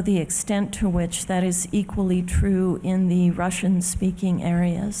so, the extent to which that is equally true in the Russian-speaking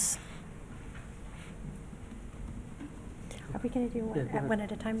areas. Are we going to do one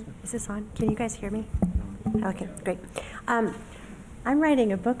at a time? Is this on? Can you guys hear me? Okay, great. I'm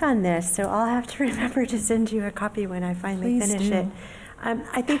writing a book on this, so I'll have to remember to send you a copy when I finally finish it.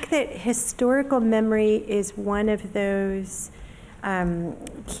 I think that historical memory is one of those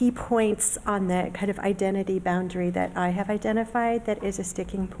key points on the kind of identity boundary that I have identified that is a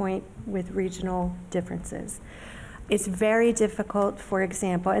sticking point with regional differences. It's very difficult, for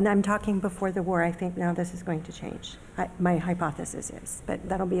example, and I'm talking before the war, I think now this is going to change. My hypothesis is, but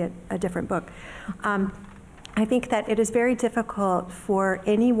that'll be a different book. I think that it is very difficult for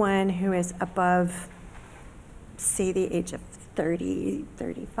anyone who is above, say, the age of 30,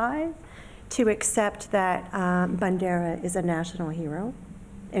 35, to accept that Bandera is a national hero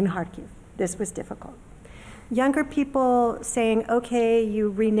in Kharkiv. This was difficult. Younger people saying, okay, you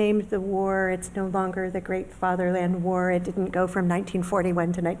renamed the war, it's no longer the Great Fatherland War, it didn't go from 1941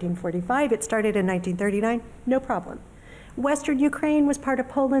 to 1945, it started in 1939, no problem. Western Ukraine was part of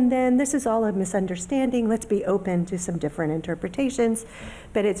Poland then. This is all a misunderstanding. Let's be open to some different interpretations.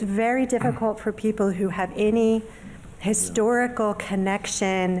 But it's very difficult for people who have any historical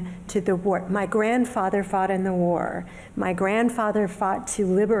connection to the war. My grandfather fought in the war. My grandfather fought to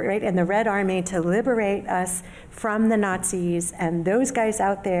liberate, in the Red Army, to liberate us from the Nazis, and those guys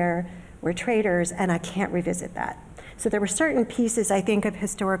out there were traitors, and I can't revisit that. So there were certain pieces, I think, of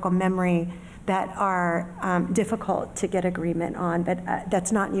historical memory that are difficult to get agreement on, but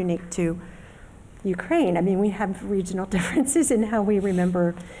that's not unique to Ukraine. I mean, we have regional differences in how we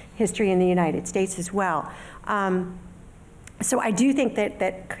remember history in the United States as well. So I do think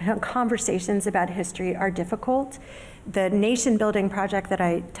that conversations about history are difficult. The nation building project that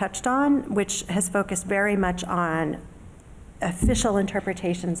I touched on, which has focused very much on official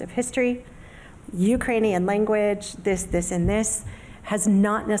interpretations of history, Ukrainian language, this, and this, has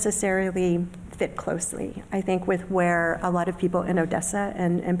not necessarily fit closely, I think, with where a lot of people in Odessa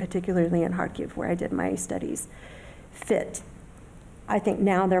and particularly in Kharkiv, where I did my studies, fit. I think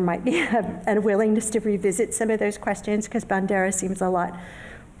now there might be a willingness to revisit some of those questions because Bandera seems a lot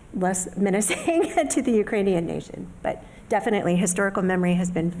less menacing to the Ukrainian nation. But definitely historical memory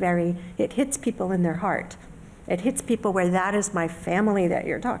has been it hits people in their heart. It hits people where that is my family that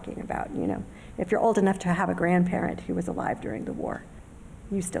you're talking about, you know. If you're old enough to have a grandparent who was alive during the war,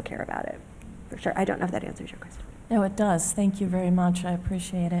 you still care about it, for sure. I don't know if that answers your question. No, it does. Thank you very much. I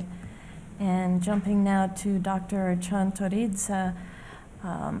appreciate it. And jumping now to Dr. Chantoridze,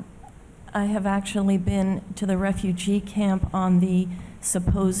 I have actually been to the refugee camp on the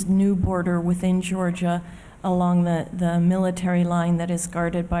supposed new border within Georgia along the military line that is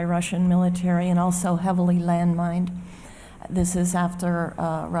guarded by Russian military and also heavily landmined. This is after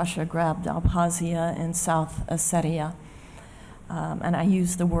Russia grabbed Abkhazia and South Ossetia. And I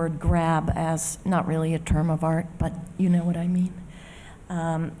use the word grab as not really a term of art, but you know what I mean.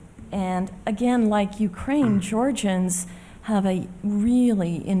 And again, like Ukraine, Georgians have a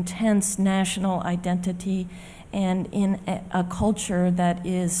really intense national identity and in a culture that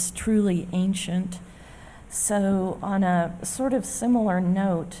is truly ancient. So on a sort of similar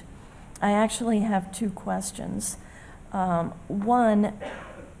note, I actually have two questions. One,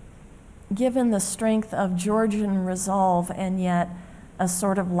 given the strength of Georgian resolve and yet a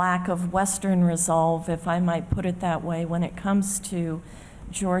sort of lack of Western resolve, if I might put it that way, when it comes to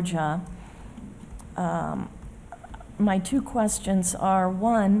Georgia, my two questions are,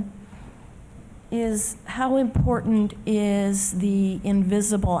 one, is how important is the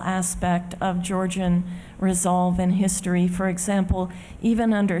invisible aspect of Georgian resolve in history? For example,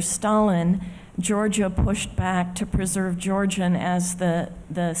 even under Stalin, Georgia pushed back to preserve Georgian as the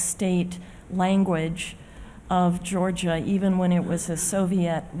state language of Georgia, even when it was a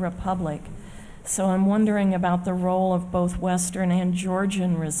Soviet republic. So I'm wondering about the role of both Western and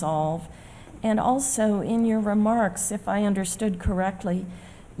Georgian resolve. And also, in your remarks, if I understood correctly,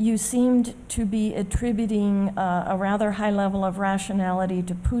 you seemed to be attributing a rather high level of rationality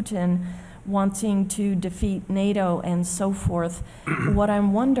to Putin wanting to defeat NATO and so forth. What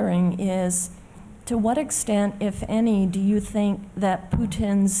I'm wondering is, to what extent, if any, do you think that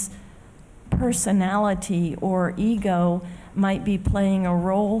Putin's personality or ego might be playing a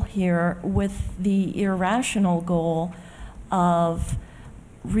role here with the irrational goal of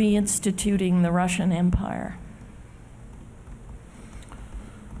reinstituting the Russian Empire?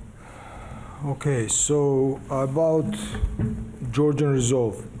 Okay, so about Georgian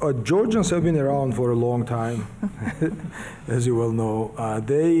resolve. Georgians have been around for a long time, as you well know.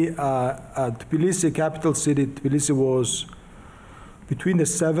 Tbilisi, capital city, Tbilisi was between the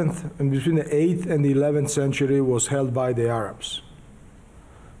 7th and between the 8th and the 11th century was held by the Arabs.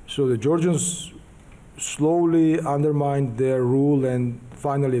 So the Georgians slowly undermined their rule and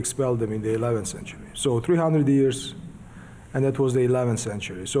finally expelled them in the 11th century. So 300 years, and that was the 11th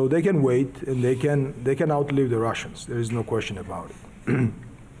century. So they can wait, and they can outlive the Russians. There is no question about it.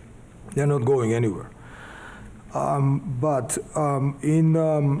 They're not going anywhere. But in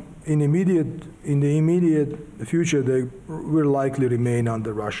the immediate future, they will likely remain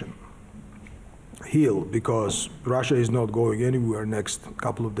under Russian heel because Russia is not going anywhere next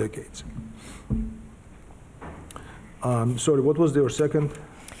couple of decades. Sorry, what was your second question?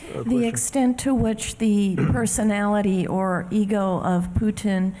 The extent to which the personality or ego of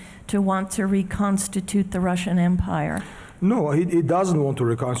Putin to want to reconstitute the Russian Empire. No, he doesn't want to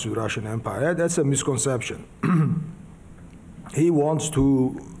reconstitute the Russian Empire. That's a misconception. He wants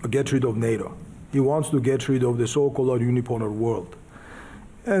to get rid of NATO. He wants to get rid of the so-called unipolar world.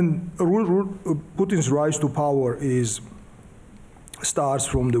 And Putin's rise to power starts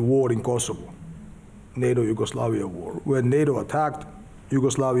from the war in Kosovo. NATO-Yugoslavia war. When NATO attacked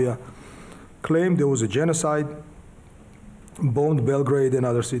Yugoslavia, claimed there was a genocide, bombed Belgrade and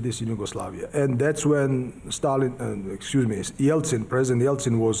other cities in Yugoslavia. And that's when President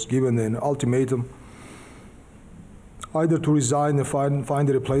Yeltsin was given an ultimatum either to resign and find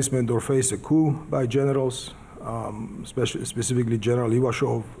a replacement or face a coup by generals, specifically General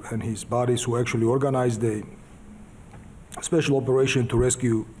Ivashov and his buddies, who actually organized a special operation to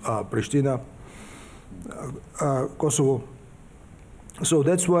rescue Pristina, Kosovo. So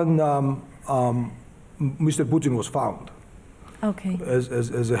that's when Mr. Putin was found. Okay.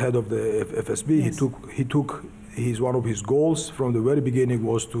 As a head of the FSB, yes. One of his goals from the very beginning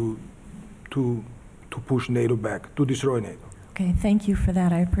was to push NATO back, to destroy NATO. Okay, thank you for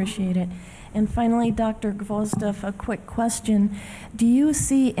that. I appreciate it. And finally, Dr. Gvozdev, a quick question. Do you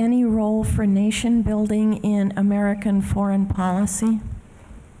see any role for nation building in American foreign policy?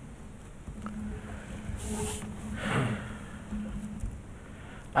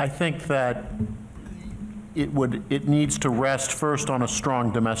 I think that it needs to rest first on a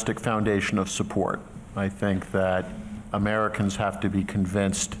strong domestic foundation of support. I think that Americans have to be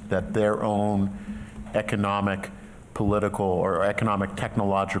convinced that their own economic, political, or economic,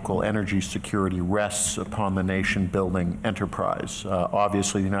 technological, energy security rests upon the nation-building enterprise.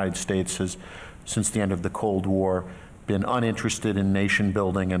 Obviously, the United States has, since the end of the Cold War, been uninterested in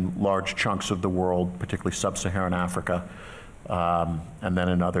nation-building in large chunks of the world, particularly sub-Saharan Africa, and then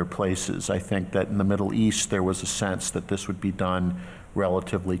in other places. I think that in the Middle East, there was a sense that this would be done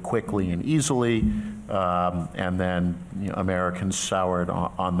relatively quickly and easily, and then Americans soured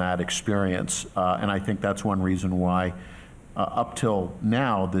on that experience. And I think that's one reason why, up till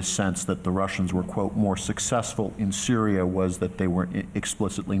now, this sense that the Russians were, quote, more successful in Syria was that they were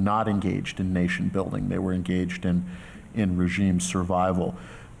explicitly not engaged in nation building. They were engaged in regime survival.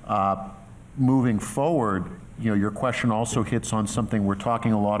 Moving forward, your question also hits on something we're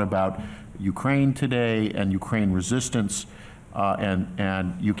talking a lot about Ukraine today and Ukraine resistance.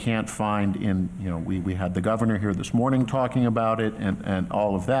 And you can't find we had the governor here this morning talking about it and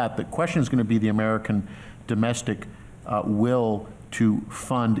all of that. The question is going to be the American domestic will to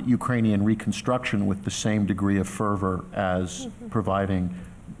fund Ukrainian reconstruction with the same degree of fervor as providing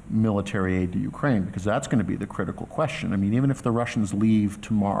military aid to Ukraine, because that's going to be the critical question. I mean, even if the Russians leave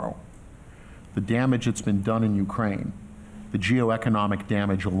tomorrow, the damage that's been done in Ukraine, the geoeconomic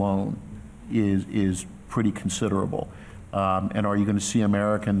damage alone is pretty considerable. And are you going to see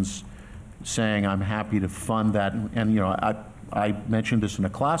Americans saying, I'm happy to fund that? And I mentioned this in a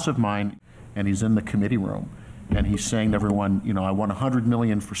class of mine, and he's in the committee room, and he's saying to everyone, I want $100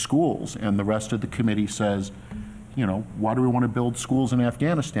 million for schools. And the rest of the committee says, why do we want to build schools in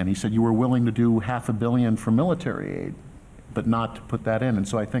Afghanistan? He said, you were willing to do $500 million for military aid, but not to put that in. And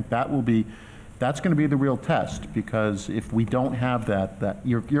so I think that's going to be the real test, because if we don't have that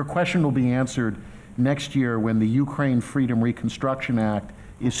your question will be answered next year when the Ukraine Freedom Reconstruction Act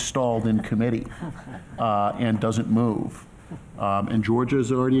is stalled in committee and doesn't move. And Georgia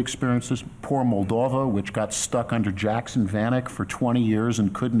has already experienced this. Poor Moldova, which got stuck under Jackson Vanik for 20 years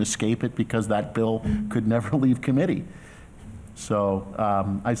and couldn't escape it because that bill could never leave committee. So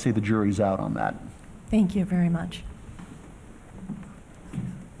I'd say the jury's out on that. Thank you very much.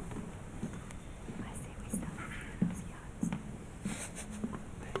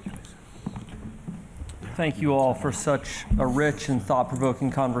 Thank you all for such a rich and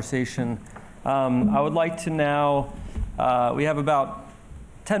thought-provoking conversation. I would like to now, we have about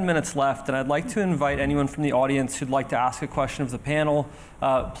 10 minutes left, and I'd like to invite anyone from the audience who'd like to ask a question of the panel.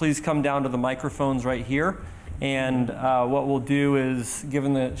 Please come down to the microphones right here. And what we'll do is,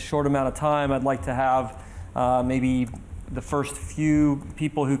 given the short amount of time, I'd like to have maybe the first few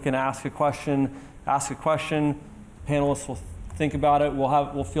people who can ask a question. Panelists will think about it.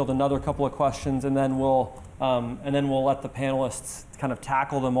 We'll field another couple of questions, and then we'll let the panelists kind of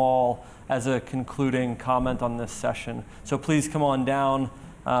tackle them all as a concluding comment on this session. So please come on down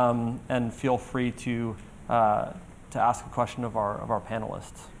and feel free to ask a question of our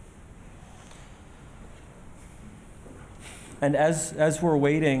panelists. And as we're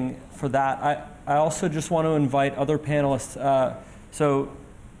waiting for that, I also just want to invite other panelists. So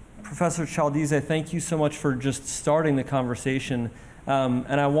Professor Chaldise, thank you so much for just starting the conversation.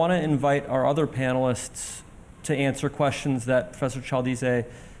 And I want to invite our other panelists to answer questions that Professor Chaldise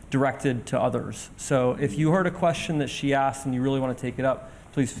directed to others. So if you heard a question that she asked and you really want to take it up,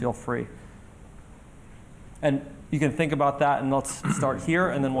 please feel free. And you can think about that, and let's start here,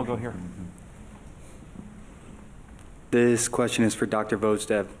 and then we'll go here. This question is for Dr.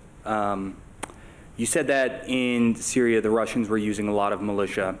 Gvozdev. You said that in Syria, the Russians were using a lot of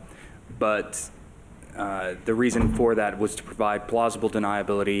militia, but the reason for that was to provide plausible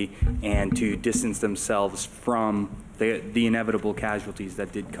deniability and to distance themselves from the inevitable casualties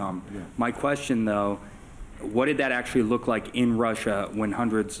that did come. Yeah. My question, though, what did that actually look like in Russia when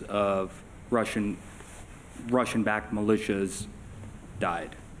hundreds of Russian-backed militias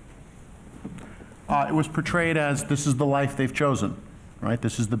died? It was portrayed as this is the life they've chosen, right?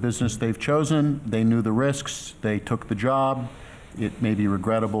 This is the business they've chosen. They knew the risks. They took the job. It may be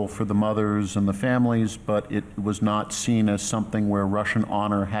regrettable for the mothers and the families, but it was not seen as something where Russian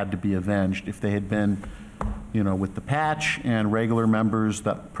honor had to be avenged. If they had been, you know, with the patch and regular members,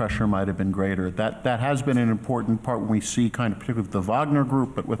 that pressure might have been greater. That has been an important part when we see kind of, particularly with the Wagner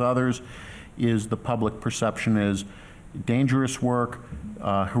group, but with others, is the public perception is dangerous work,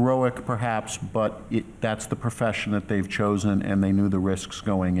 heroic perhaps, but that's the profession that they've chosen and they knew the risks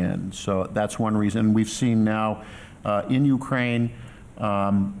going in. So that's one reason. We've seen now in Ukraine,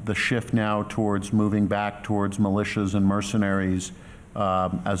 the shift now towards moving back towards militias and mercenaries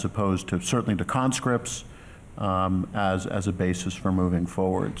as opposed to certainly to conscripts as a basis for moving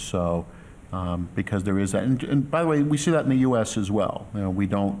forward. So because there is that, and by the way, we see that in the U.S. as well. You know, we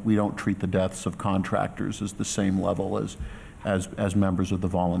don't treat the deaths of contractors as the same level as members of the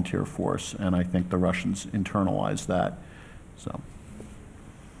volunteer force, and I think the Russians internalize that. So,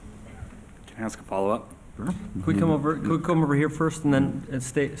 can I ask a follow-up? Sure. Could we come over here first and then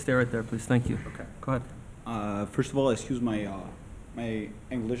stay right there, please? Thank you. Okay. Go ahead. First of all, excuse my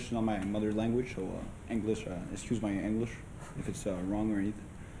English is not my mother language, so excuse my English if it's wrong or anything.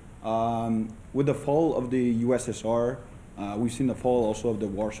 With the fall of the USSR, we've seen the fall also of the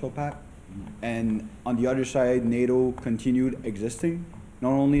Warsaw Pact, and on the other side, NATO continued existing.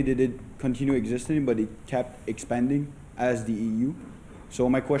 Not only did it continue existing, but it kept expanding as the EU. So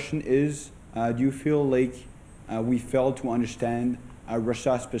my question is, do you feel like we failed to understand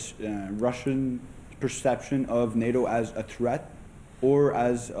Russian perception of NATO as a threat, or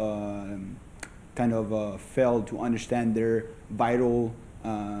as kind of failed to understand their vital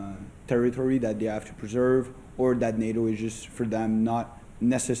territory that they have to preserve, or that NATO is just for them not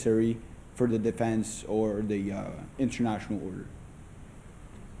necessary for the defense or the international order?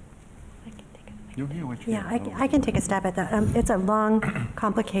 Yeah, I can take a stab at that. It's a long,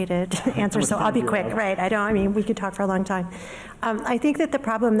 complicated answer, so I'll be quick. Right? I mean, we could talk for a long time. I think that the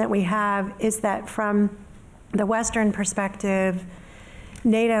problem that we have is that from the Western perspective,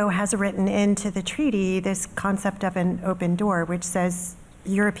 NATO has written into the treaty this concept of an open door, which says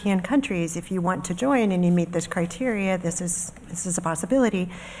European countries, if you want to join and you meet this criteria, this is a possibility.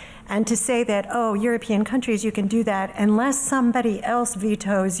 And to say that, oh, European countries, you can do that unless somebody else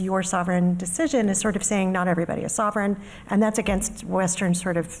vetoes your sovereign decision is sort of saying not everybody is sovereign, and that's against Western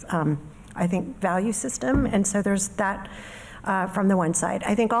sort of, I think, value system. And so there's that from the one side.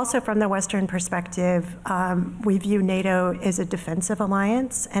 I think also from the Western perspective, we view NATO as a defensive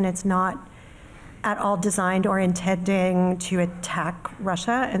alliance, and it's not at all designed or intending to attack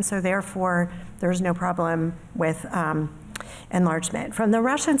Russia, and so therefore there's no problem with enlargement. From the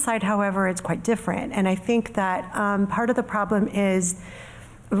Russian side, however, it's quite different, and I think that part of the problem is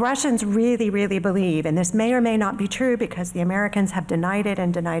Russians really, really believe, and this may or may not be true because the Americans have denied it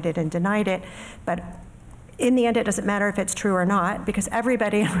and denied it and denied it, but in the end, it doesn't matter if it's true or not, because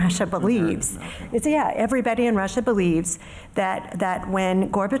everybody in Russia believes. Everybody in Russia believes that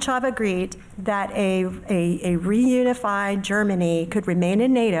when Gorbachev agreed that a reunified Germany could remain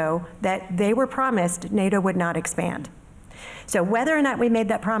in NATO, that they were promised NATO would not expand. So whether or not we made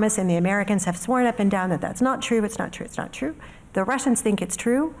that promise, and the Americans have sworn up and down that that's not true, it's not true, it's not true, the Russians think it's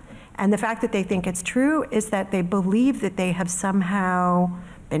true, and the fact that they think it's true is that they believe that they have somehow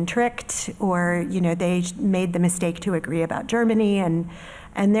been tricked, or they made the mistake to agree about Germany,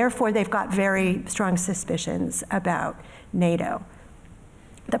 and therefore they've got very strong suspicions about NATO.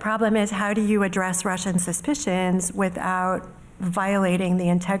 The problem is, how do you address Russian suspicions without violating the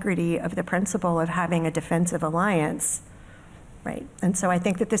integrity of the principle of having a defensive alliance, right? And so I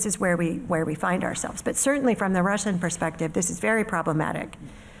think that this is where we find ourselves. But certainly from the Russian perspective, this is very problematic,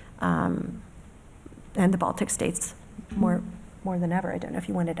 and the Baltic states more than ever. I don't know if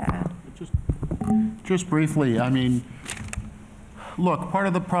you wanted to add. Just briefly, I mean, look, part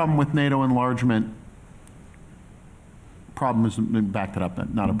of the problem with NATO enlargement, problem is, back that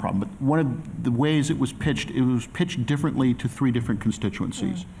up, not a problem, but one of the ways it was pitched differently to three different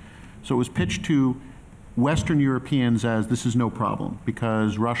constituencies. So it was pitched to Western Europeans as this is no problem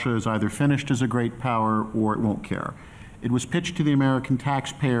because Russia is either finished as a great power or it won't care. It was pitched to the American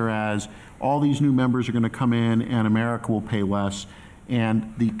taxpayer as all these new members are going to come in and America will pay less.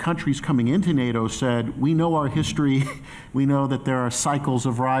 And the countries coming into NATO said, we know our history, we know that there are cycles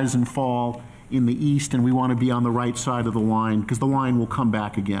of rise and fall, in the east, and we want to be on the right side of the line because the line will come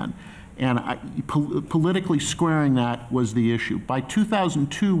back again. And politically squaring that was the issue. By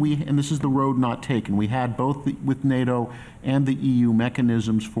 2002, and this is the road not taken, we had both with NATO and the EU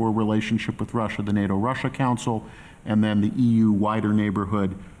mechanisms for relationship with Russia, the NATO-Russia Council, and then the EU wider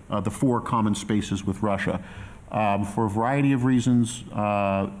neighborhood, the 4 common spaces with Russia. For a variety of reasons,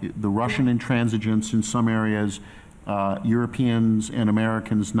 the Russian intransigence in some areas, Europeans and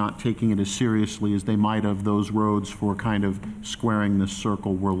Americans not taking it as seriously as they might have, those roads for kind of squaring this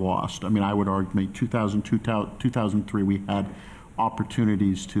circle were lost. I mean, I would argue 2002, 2003, we had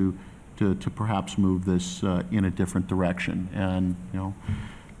opportunities to perhaps move this in a different direction. And,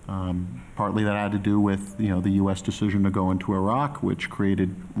 partly that had to do with, the U.S. decision to go into Iraq, which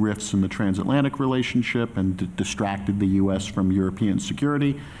created rifts in the transatlantic relationship and distracted the U.S. from European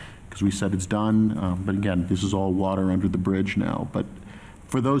security, because we said it's done. But again, this is all water under the bridge now. But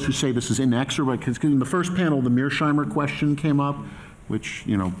for those who say this is inexorable, because in the first panel, the Mearsheimer question came up, which,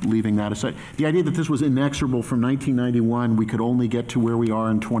 leaving that aside, the idea that this was inexorable from 1991, we could only get to where we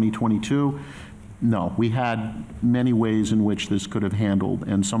are in 2022. No, we had many ways in which this could have handled,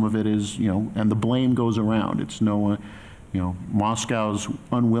 and some of it is, and the blame goes around. It's Moscow's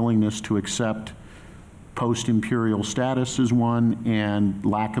unwillingness to accept post-imperial status is one, and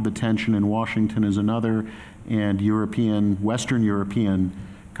lack of attention in Washington is another, and Western European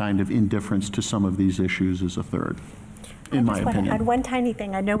kind of indifference to some of these issues is a third, in my opinion. I just want to add one tiny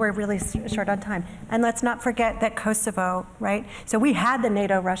thing. I know we're really short on time. And let's not forget that Kosovo, right? So we had the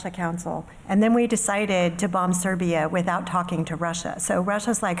NATO-Russia Council, and then we decided to bomb Serbia without talking to Russia. So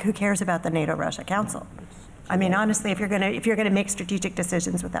Russia's like, who cares about the NATO-Russia Council? I mean, honestly, if you're gonna make strategic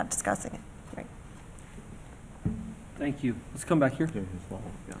decisions without discussing it, right? Thank you. Let's come back here.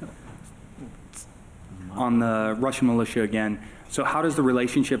 On the Russian militia again, so how does the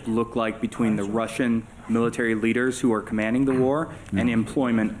relationship look like between the Russian military leaders who are commanding the war and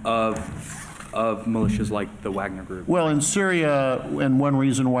employment of militias like the Wagner Group? Well, in Syria, and one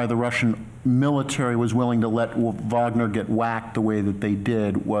reason why the Russian military was willing to let Wagner get whacked the way that they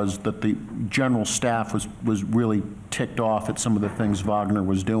did was that the general staff was really ticked off at some of the things Wagner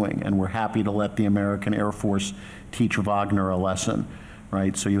was doing, and we're happy to let the American Air Force teach Wagner a lesson,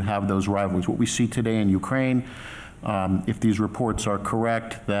 right? So you have those rivalries. What we see today in Ukraine, if these reports are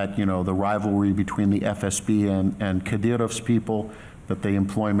correct, that the rivalry between the FSB and Kadyrov's people, that the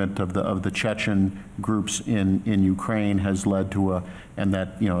employment of the Chechen groups in Ukraine has led to and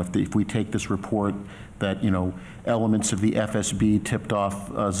that if we take this report that elements of the FSB tipped off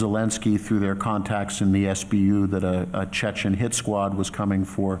Zelensky through their contacts in the SBU that a Chechen hit squad was coming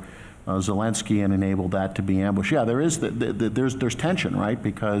for Zelensky and enabled that to be ambushed. Yeah, there's tension, right?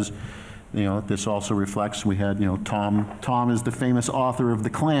 Because this also reflects, we had, Tom is the famous author of the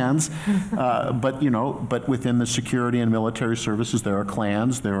clans, but within the security and military services, there are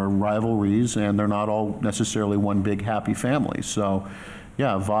clans, there are rivalries, and they're not all necessarily one big happy family. So,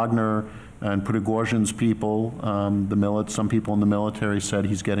 yeah, Wagner and Prigozhin's people, some people in the military said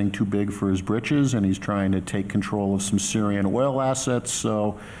he's getting too big for his britches and he's trying to take control of some Syrian oil assets.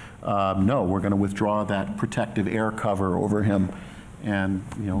 So, no, we're going to withdraw that protective air cover over him and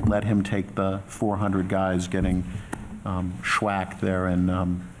let him take the 400 guys getting schwacked there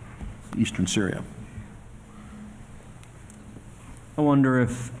in eastern Syria. I wonder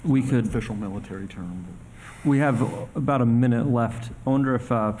if we could... Official military term. We have about a minute left. I wonder if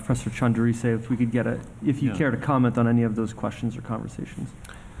Professor Chandrase, if we could get if you care to comment on any of those questions or conversations.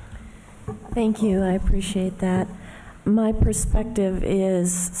 Thank you, I appreciate that. My perspective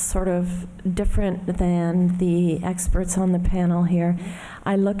is sort of different than the experts on the panel here.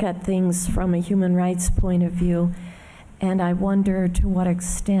 I look at things from a human rights point of view, and I wonder to what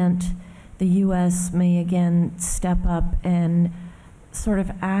extent the U.S. may again step up and sort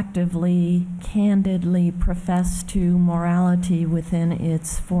of actively, candidly profess to morality within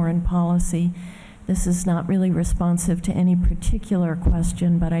its foreign policy. This is not really responsive to any particular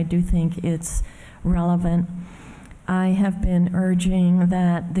question, but I do think it's relevant. I have been urging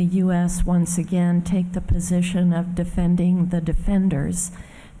that the U.S. once again take the position of defending the defenders,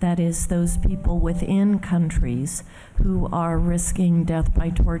 that is, those people within countries who are risking death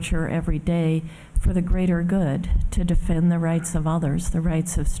by torture every day for the greater good, to defend the rights of others, the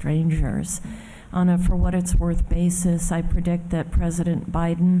rights of strangers. On a for what it's worth basis, I predict that President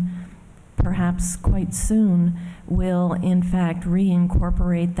Biden, perhaps quite soon, will in fact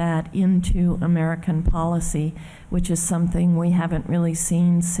reincorporate that into American policy, which is something we haven't really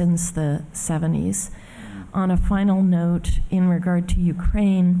seen since the 70s. On a final note, in regard to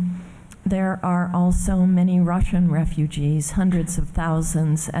Ukraine, there are also many Russian refugees, hundreds of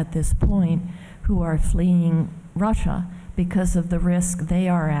thousands at this point, who are fleeing Russia because of the risk they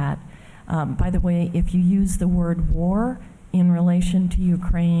are at. By the way, if you use the word war in relation to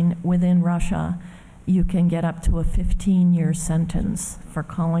Ukraine within Russia, you can get up to a 15-year sentence for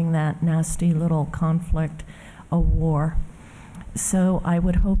calling that nasty little conflict a war. So I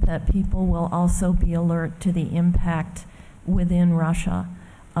would hope that people will also be alert to the impact within Russia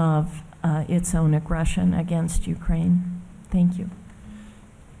of its own aggression against Ukraine. Thank you.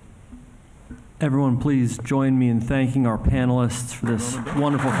 Everyone, please join me in thanking our panelists for this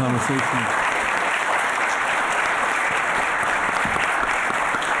wonderful conversation.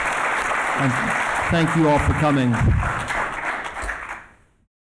 And thank you all for coming.